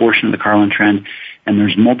prolific portion of the Carlin Trend, and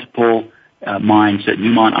there's multiple mines that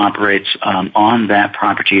Newmont operates on that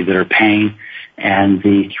property that are paying, and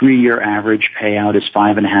the 3-year average payout is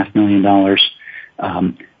 $5.5 million.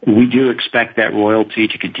 We do expect that royalty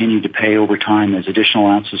to continue to pay over time as additional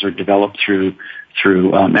ounces are developed through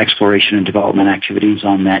exploration and development activities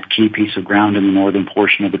on that key piece of ground in the northern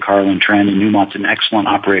portion of the Carlin Trend, and Newmont's an excellent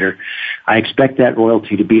operator. I expect that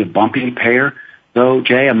royalty to be a bumpy payer, though,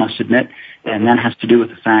 Jay, I must admit, and that has to do with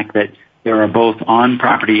the fact that there are both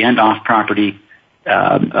on-property and off-property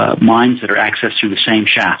mines that are accessed through the same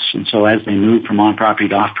shafts, and so as they move from on-property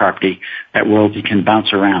to off-property, that royalty can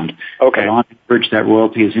bounce around. Okay. But on average, that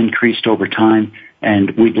royalty has increased over time,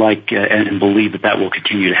 and we'd like and believe that will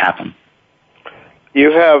continue to happen.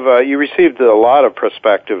 You have you received a lot of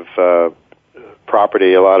prospective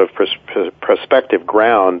property, a lot of prospective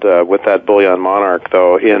ground with that Bullion Monarch,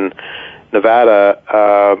 though, in Nevada.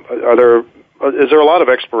 Is there a lot of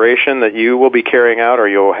exploration that you will be carrying out, or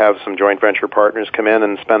you'll have some joint venture partners come in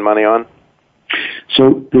and spend money on?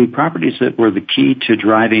 So the properties that were the key to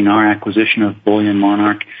driving our acquisition of Bullion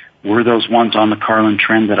Monarch were those ones on the Carlin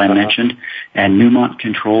Trend that I mentioned, and Newmont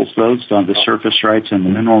controls those, the surface rights and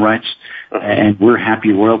the mineral rights, and we're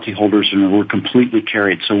happy royalty holders, and we're completely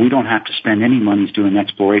carried. So we don't have to spend any money doing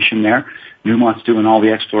exploration there. Newmont's doing all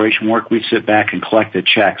the exploration work. We sit back and collect the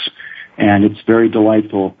checks, and it's very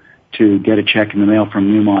delightful to get a check in the mail from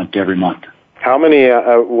Newmont every month. How many?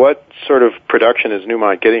 What sort of production is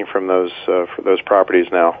Newmont getting from those properties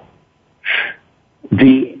now?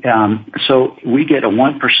 So we get a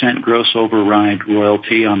 1% gross override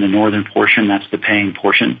royalty on the northern portion. That's the paying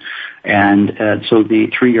portion, and so the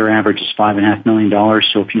 3-year average is $5.5 million.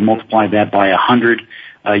 So if you multiply that by 100,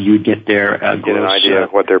 you get their gross. Get an idea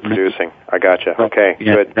of what they're producing. I gotcha. Okay,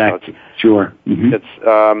 yeah, good. Exactly. Sure. Mm-hmm.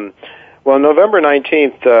 It's well, November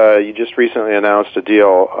 19th, you just recently announced a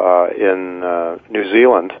deal in New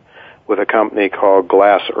Zealand with a company called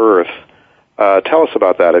Glass Earth. Tell us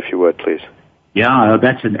about that, if you would, please. Yeah,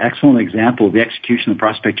 that's an excellent example of the execution of the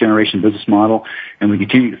prospect generation business model, and we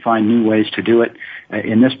continue to find new ways to do it.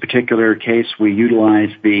 In this particular case, we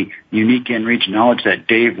utilize the unique in-region knowledge that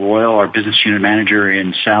Dave Royal, our business unit manager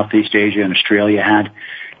in Southeast Asia and Australia, had.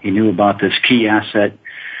 He knew about this key asset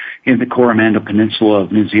in the Coromandel Peninsula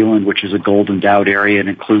of New Zealand, which is a gold-endowed area and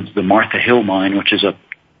includes the Martha Hill mine, which is a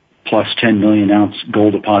plus 10 million ounce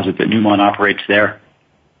gold deposit that Newmont operates there.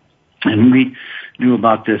 And we knew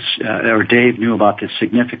about this, or Dave knew about this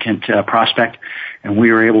significant prospect, and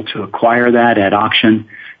we were able to acquire that at auction,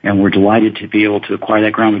 and we're delighted to be able to acquire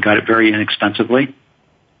that ground. We got it very inexpensively.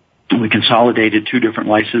 We consolidated two different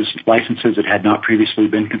licenses that had not previously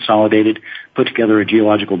been consolidated, put together a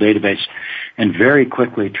geological database, and very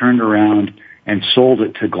quickly turned around and sold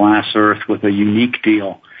it to Glass Earth with a unique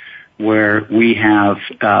deal where we have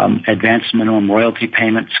advanced minimum royalty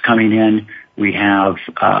payments coming in. We have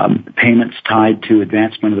payments tied to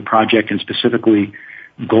advancement of the project, and specifically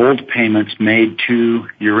gold payments made to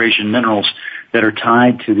Eurasian Minerals that are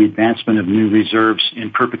tied to the advancement of new reserves in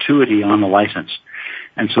perpetuity on the license.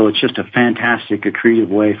 And so it's just a fantastic, accretive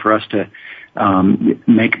way for us to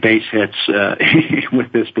make base hits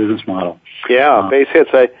with this business model. Yeah, base hits.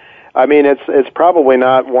 I mean, it's probably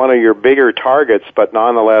not one of your bigger targets, but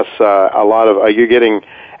nonetheless, a lot of you're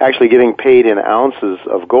actually getting paid in ounces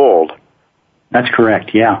of gold. That's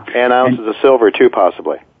correct, yeah. And ounces of silver too,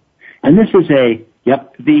 possibly. And this is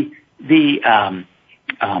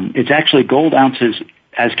it's actually gold ounces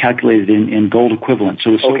as calculated in gold equivalent.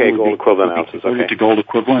 So the silver gold equivalent ounces. Okay. To gold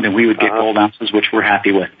equivalent, and we would get gold ounces, which we're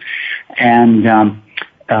happy with. And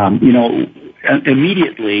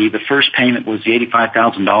immediately the first payment was the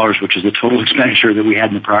 $85,000, which is the total expenditure that we had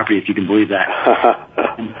in the property, if you can believe that.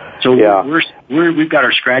 So yeah. We've got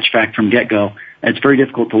our scratch back from get-go. It's very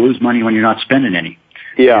difficult to lose money when you're not spending any.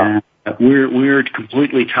 Yeah. We're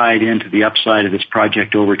completely tied into the upside of this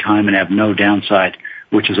project over time and have no downside,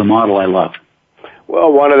 which is a model I love.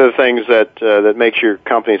 Well, one of the things that makes your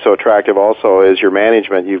company so attractive also is your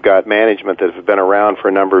management. You've got management that has been around for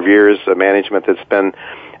a number of years, management that's been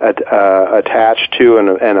attached to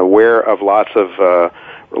and aware of lots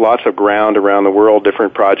of ground around the world,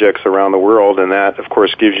 different projects around the world, and that, of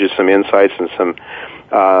course, gives you some insights and some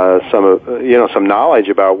knowledge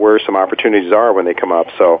about where some opportunities are when they come up.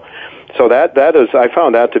 So that is, I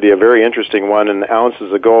found that to be a very interesting one. And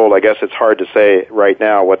ounces of gold, I guess it's hard to say right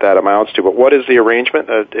now what that amounts to. But what is the arrangement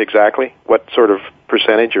exactly? What sort of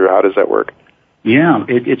percentage, or how does that work? Yeah,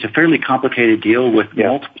 it's a fairly complicated deal with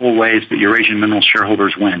multiple ways that Eurasian Minerals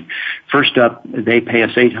shareholders win. First up, they pay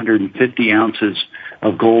us 850 ounces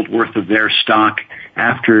of gold worth of their stock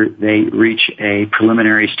after they reach a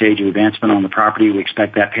preliminary stage of advancement on the property. We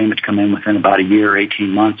expect that payment to come in within about a year, 18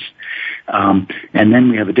 months. And then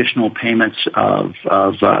we have additional payments of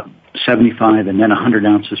 75 and then 100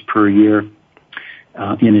 ounces per year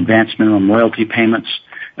in advanced minimum royalty payments.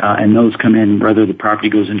 And those come in whether the property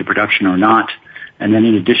goes into production or not. And then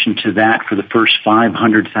in addition to that, for the first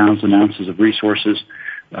 500,000 ounces of resources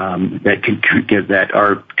that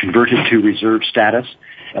are converted to reserve status,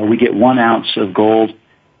 we get 1 ounce of gold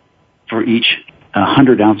for each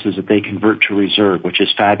 100 ounces that they convert to reserve, which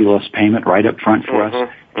is fabulous payment right up front for us.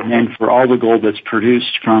 And then for all the gold that's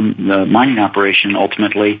produced from the mining operation,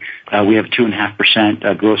 ultimately, we have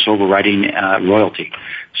 2.5% gross overriding royalty.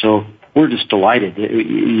 So we're just delighted.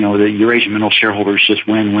 The Eurasian Minerals shareholders just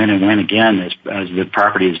win and win again as the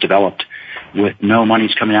property is developed with no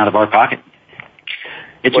monies coming out of our pocket.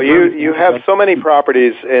 Well, you have so many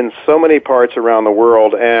properties in so many parts around the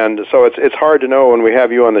world, and so it's hard to know when we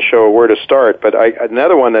have you on the show where to start. But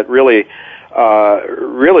another one that really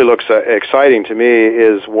looks exciting to me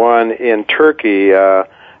is one in Turkey,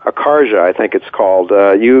 Akarca, I think it's called.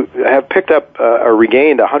 You have picked up or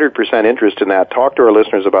regained 100% interest in that. Talk to our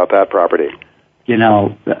listeners about that property.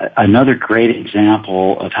 Another great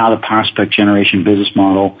example of how the prospect generation business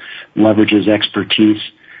model leverages expertise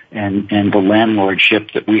and the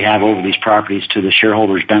landlordship that we have over these properties to the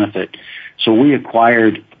shareholders' benefit. So we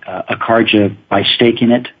acquired Akarca by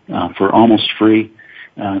staking it for almost free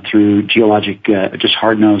through geologic, just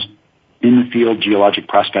hard-nosed, in-the-field geologic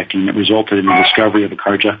prospecting that resulted in the discovery of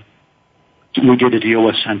Akarca. We did a deal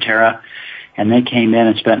with Centerra, and they came in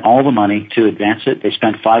and spent all the money to advance it. They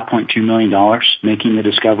spent $5.2 million making the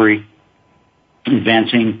discovery,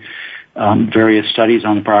 advancing various studies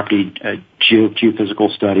on the property,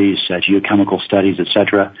 geophysical studies, geochemical studies,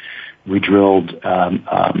 etc. We drilled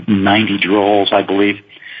 90 drills, I believe,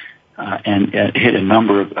 and hit a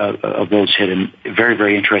number of those hit a very,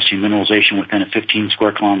 very interesting mineralization within a 15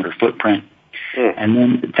 square kilometer footprint. And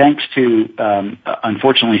then thanks to,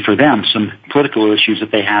 unfortunately for them, some political issues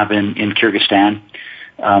that they have in Kyrgyzstan,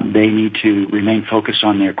 they need to remain focused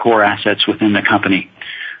on their core assets within the company.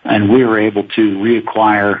 And we were able to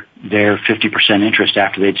reacquire their 50% interest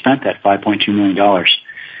after they'd spent that $5.2 million.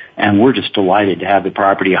 And we're just delighted to have the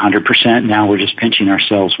property 100%. Now we're just pinching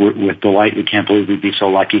ourselves with delight. We can't believe we'd be so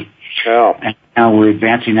lucky. Oh. And now we're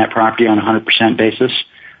advancing that property on a 100% basis,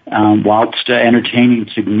 whilst entertaining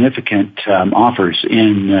significant offers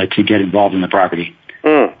to get involved in the property.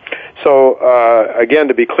 So, again,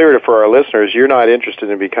 to be clear for our listeners, you're not interested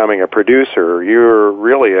in becoming a producer. You're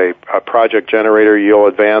really a project generator. You'll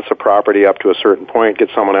advance a property up to a certain point, get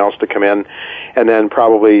someone else to come in, and then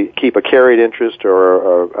probably keep a carried interest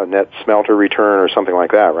or a net smelter return or something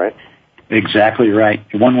like that, right? Exactly right.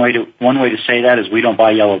 One way to say that is we don't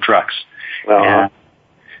buy yellow trucks.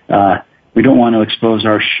 We don't want to expose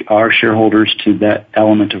our shareholders to that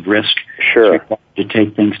element of risk. Sure. To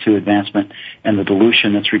take things to advancement, and the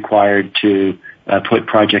dilution that's required to put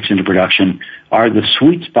projects into production. The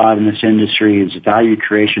sweet spot in this industry is value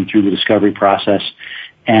creation through the discovery process.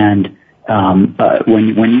 And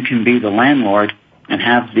when you can be the landlord and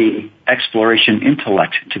have the exploration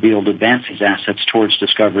intellect to be able to advance these assets towards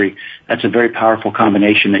discovery, that's a very powerful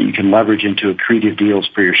combination that you can leverage into accretive deals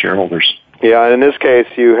for your shareholders. Yeah, and in this case,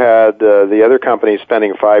 you had the other company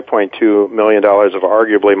spending $5.2 million of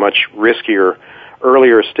arguably much riskier,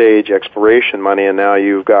 earlier stage exploration money, and now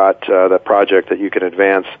you've got the project that you can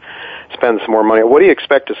advance, spend some more money. What do you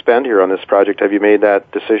expect to spend here on this project? Have you made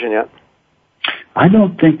that decision yet? I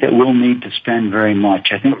don't think that we'll need to spend very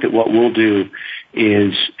much. I think that what we'll do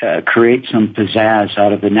is create some pizzazz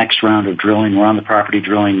out of the next round of drilling. We're on the property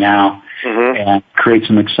drilling now, and create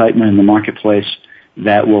some excitement in the marketplace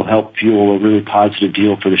that will help fuel a really positive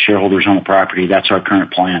deal for the shareholders on the property. That's our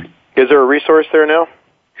current plan. Is there a resource there now?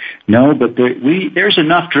 No, but there's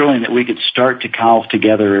enough drilling that we could start to carve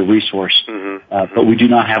together a resource, but we do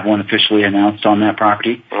not have one officially announced on that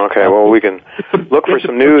property. Okay, well, we can look for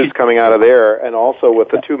some news coming out of there. And also, with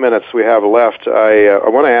the 2 minutes we have left, I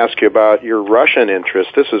want to ask you about your Russian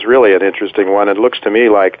interest. This is really an interesting one. It looks to me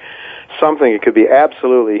like something that could be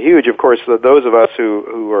absolutely huge. Of course, those of us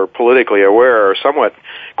who are politically aware are somewhat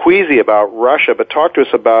queasy about Russia, but talk to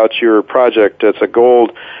us about your project. It's a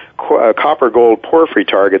copper-gold porphyry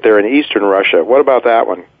target there in eastern Russia. What about that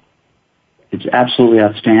one? It's absolutely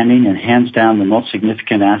outstanding and hands down the most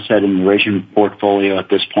significant asset in the Eurasian portfolio at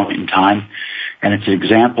this point in time. And it's an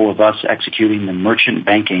example of us executing the merchant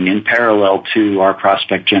banking in parallel to our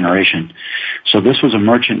prospect generation. So this was a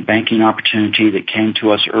merchant banking opportunity that came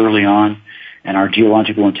to us early on, and our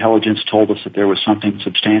geological intelligence told us that there was something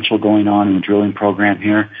substantial going on in the drilling program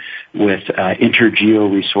here with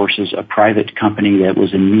Intergeo Resources, a private company that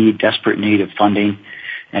was in desperate need of funding.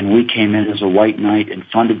 And we came in as a white knight and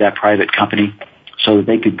funded that private company so that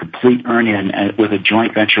they could complete earn-in with a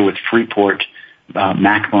joint venture with Freeport,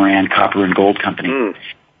 McMoran Copper and Gold Company.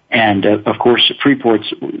 And, of course,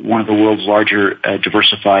 Freeport's one of the world's larger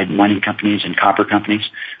diversified mining companies and copper companies.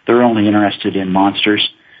 They're only interested in monsters.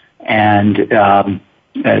 And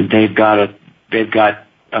they've got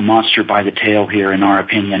a monster by the tail here, in our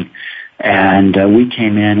opinion. And we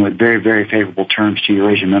came in with very, very favorable terms to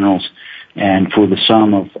Eurasian Minerals. And for the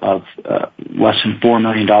sum of less than $4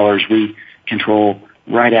 million, we control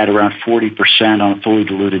right at around 40% on a fully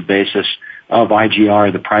diluted basis of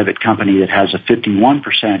IGR, the private company that has a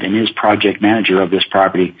 51% and is project manager of this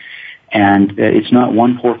property. And it's not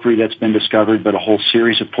one porphyry that's been discovered, but a whole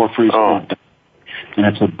series of porphyries. And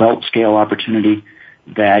it's a belt scale opportunity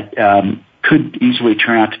that could easily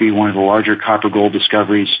turn out to be one of the larger copper gold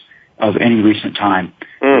discoveries of any recent time.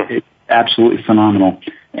 It's absolutely phenomenal.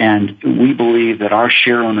 And we believe that our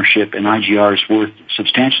share ownership in IGR is worth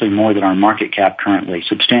substantially more than our market cap currently,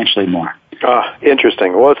 substantially more.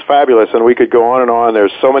 Interesting. Well, it's fabulous, and we could go on and on.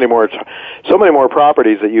 There's so many more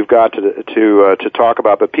properties that you've got to talk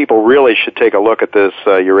about, but people really should take a look at this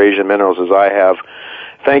Eurasian Minerals as I have.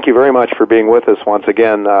 Thank you very much for being with us once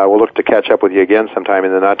again. We'll look to catch up with you again sometime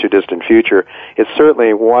in the not-too-distant future. It's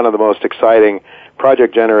certainly one of the most exciting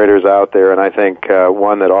project generators out there, and I think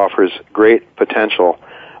one that offers great potential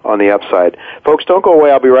on the upside. Folks, don't go away.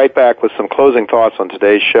 I'll be right back with some closing thoughts on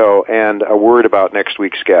today's show and a word about next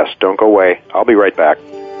week's guest. Don't go away. I'll be right back.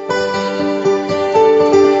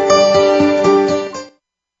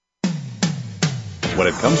 When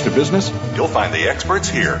it comes to business, you'll find the experts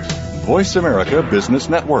here. Voice America Business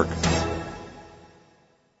Network.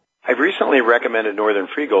 I've recently consistently recommended Northern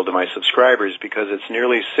Free Gold to my subscribers because its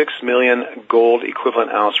nearly 6 million gold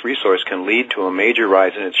equivalent ounce resource can lead to a major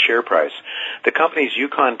rise in its share price. The company's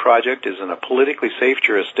Yukon project is in a politically safe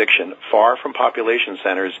jurisdiction, far from population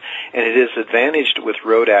centers, and it is advantaged with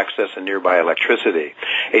road access and nearby electricity.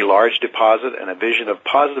 A large deposit and a vision of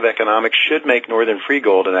positive economics should make Northern Free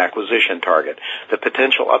Gold an acquisition target. The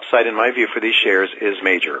potential upside, in my view, for these shares is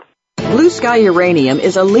major. Blue Sky Uranium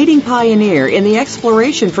is a leading pioneer in the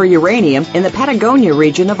exploration for uranium in the Patagonia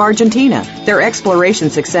region of Argentina. Their exploration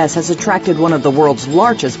success has attracted one of the world's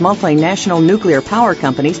largest multinational nuclear power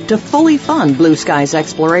companies to fully fund Blue Sky's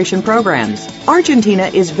exploration programs. Argentina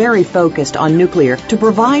is very focused on nuclear to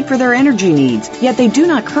provide for their energy needs, yet they do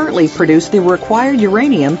not currently produce the required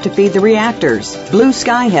uranium to feed the reactors. Blue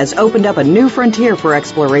Sky has opened up a new frontier for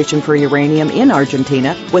exploration for uranium in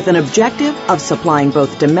Argentina with an objective of supplying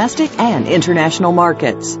both domestic and international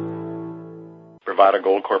markets. Bravada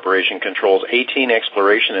Gold Corporation controls 18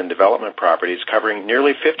 exploration and development properties covering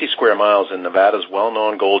nearly 50 square miles in Nevada's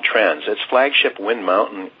well-known gold trends. Its flagship Wind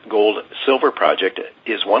Mountain Gold-Silver project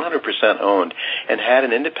is 100% owned and had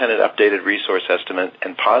an independent updated resource estimate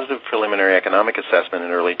and positive preliminary economic assessment in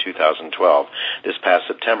early 2012. This past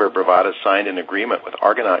September, Bravada signed an agreement with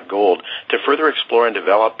Argonaut Gold to further explore and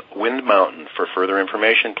develop Wind Mountain. For further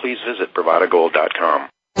information, please visit bravadagold.com.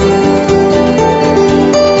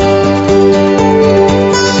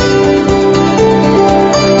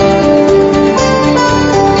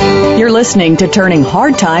 You're listening to Turning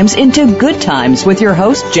Hard Times into Good Times with your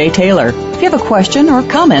host, Jay Taylor. If you have a question or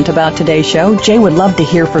comment about today's show, Jay would love to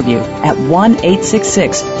hear from you at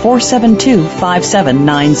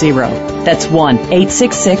 1-866-472-5790. That's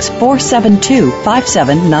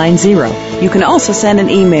 1-866-472-5790. You can also send an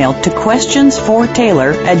email to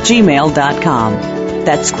questionsfortaylor@gmail.com.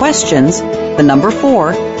 That's questions, the number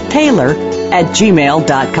 4,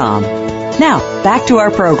 Taylor@gmail.com. Now, back to our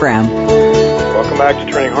program. Welcome back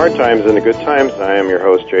to Turning Hard Times into Good Times. I am your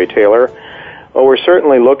host, Jay Taylor. Well, we're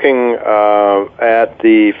certainly looking at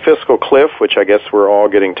the fiscal cliff, which I guess we're all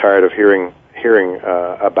getting tired of hearing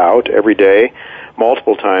about every day,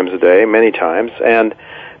 multiple times a day, many times.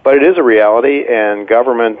 But it is a reality, and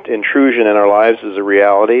government intrusion in our lives is a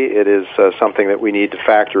reality. It is something that we need to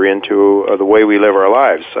factor into the way we live our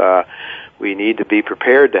lives. We need to be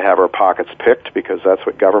prepared to have our pockets picked because that's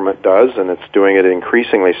what government does, and it's doing it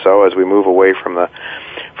increasingly so as we move away from the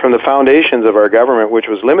foundations of our government, which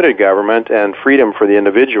was limited government and freedom for the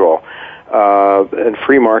individual, and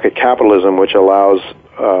free market capitalism, which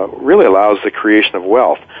really allows the creation of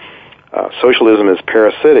wealth. Socialism is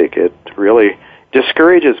parasitic. It really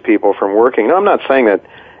discourages people from working. Now, I'm not saying that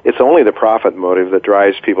it's only the profit motive that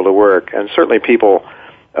drives people to work, and certainly people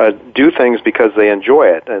do things because they enjoy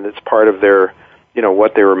it, and it's part of their,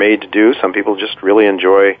 what they were made to do. Some people just really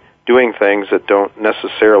enjoy doing things that don't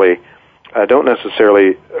necessarily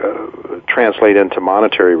translate into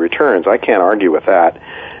monetary returns. I can't argue with that.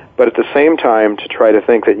 But at the same time, to try to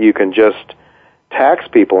think that you can just tax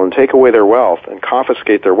people and take away their wealth and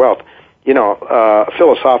confiscate their wealth, a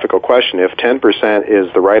philosophical question, if 10%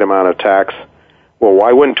 is the right amount of tax, well,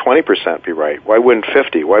 why wouldn't 20% be right? Why wouldn't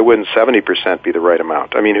 50%? Why wouldn't 70% be the right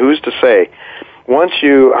amount? I mean, who's to say?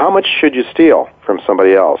 How much should you steal from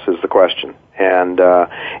somebody else is the question. And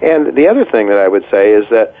the other thing that I would say is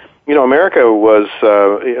that, America was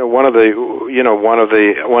one of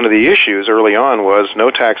the issues early on was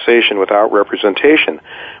no taxation without representation.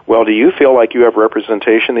 Well, do you feel like you have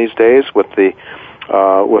representation these days with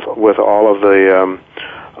with all of the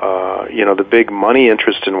the big money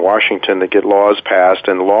interest in Washington that get laws passed,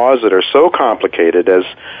 and laws that are so complicated, as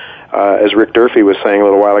Rick Durfee was saying a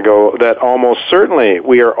little while ago, that almost certainly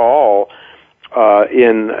we are all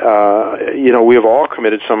we have all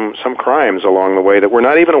committed some crimes along the way that we're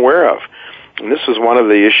not even aware of. And this is one of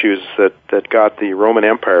the issues that got the Roman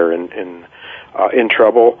Empire in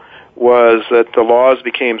trouble, was that the laws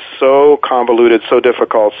became so convoluted, so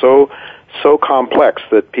difficult, so complex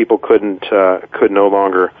that people could no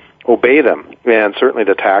longer obey them. And certainly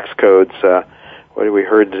the tax codes, what we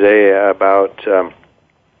heard today about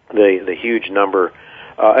the huge number,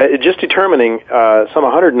 just determining some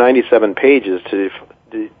 197 pages to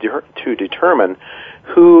determine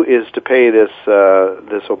who is to pay this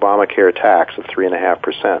Obamacare tax of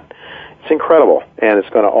 3.5%. It's incredible, and it's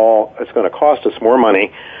going to cost us more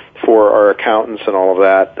money for our accountants and all of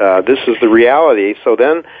that. This is the reality. So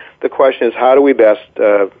then the question is, how do we best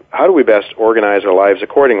organize our lives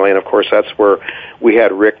accordingly? And of course, that's where we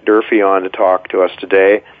had Rick Durfee on to talk to us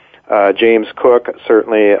today. James Cook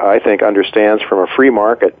certainly, I think, understands from a free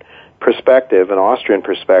market perspective, an Austrian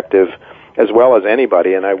perspective, as well as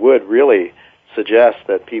anybody. And I would really suggest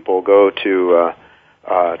that people go to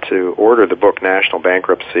order the book National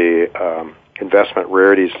Bankruptcy,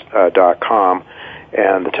 investmentrarities.com,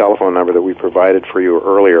 and the telephone number that we provided for you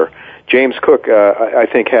earlier. James Cook, I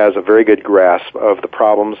think, has a very good grasp of the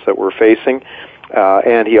problems that we're facing,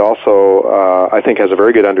 and he also, I think, has a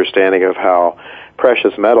very good understanding of how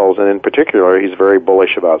precious metals, and in particular, he's very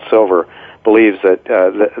bullish about silver, believes that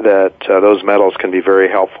those metals can be very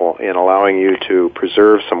helpful in allowing you to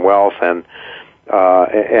preserve some wealth and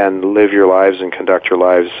live your lives and conduct your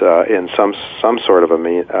lives in some sort of a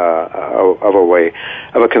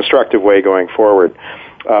constructive way going forward.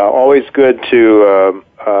 Always good to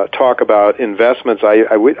talk about investments.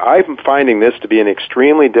 I'm finding this to be an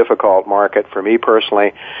extremely difficult market for me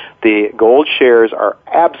personally. The gold shares are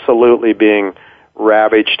absolutely being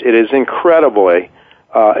ravaged. It is incredible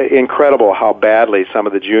how badly some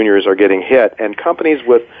of the juniors are getting hit, and companies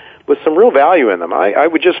with some real value in them. I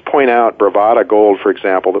would just point out Bravada Gold, for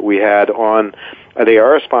example, that we had on. They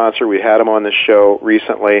are a sponsor. We had them on the show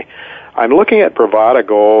recently. I'm looking at Bravada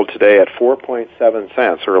Gold today at 4.7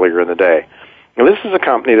 cents earlier in the day. Now, this is a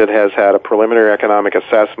company that has had a preliminary economic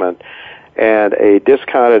assessment and a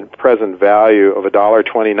discounted present value of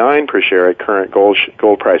 $1.29 per share at current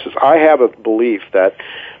gold prices. I have a belief that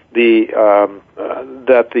the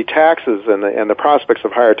taxes and the prospects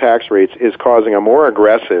of higher tax rates is causing a more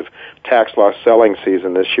aggressive tax loss selling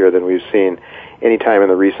season this year than we've seen any time in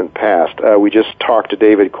the recent past. We just talked to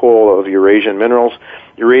David Cole of Eurasian Minerals.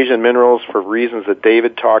 Eurasian Minerals, for reasons that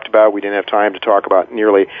David talked about, we didn't have time to talk about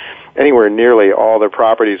nearly all their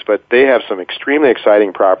properties, but they have some extremely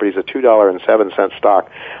exciting properties, a $2.07 stock.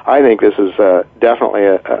 I think this is definitely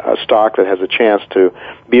a stock that has a chance to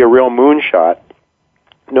be a real moonshot.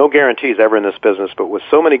 No guarantees ever in this business, but with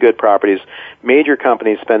so many good properties, major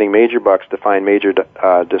companies spending major bucks to find major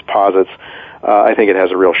deposits, I think it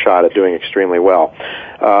has a real shot at doing extremely well.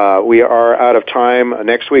 We are out of time.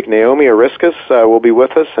 Next week, Naomi Ariskas will be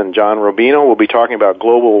with us, and John Rubino will be talking about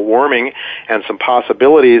global warming and some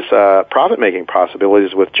possibilities, profit-making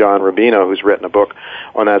possibilities with John Rubino, who's written a book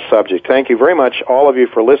on that subject. Thank you very much, all of you,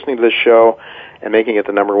 for listening to this show and making it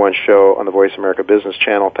the #1 show on the Voice America Business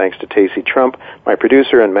Channel. Thanks to Tacey Trump, my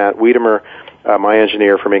producer, and Matt Wiedemer, my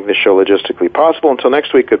engineer, for making this show logistically possible. Until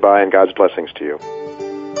next week, goodbye, and God's blessings to you.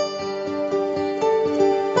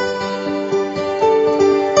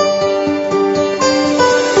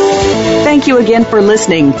 Thank you again for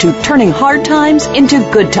listening to Turning Hard Times into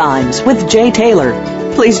Good Times with Jay Taylor.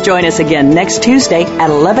 Please join us again next Tuesday at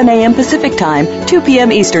 11 a.m. Pacific Time, 2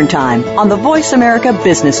 p.m. Eastern Time on the Voice America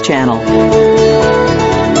Business Channel.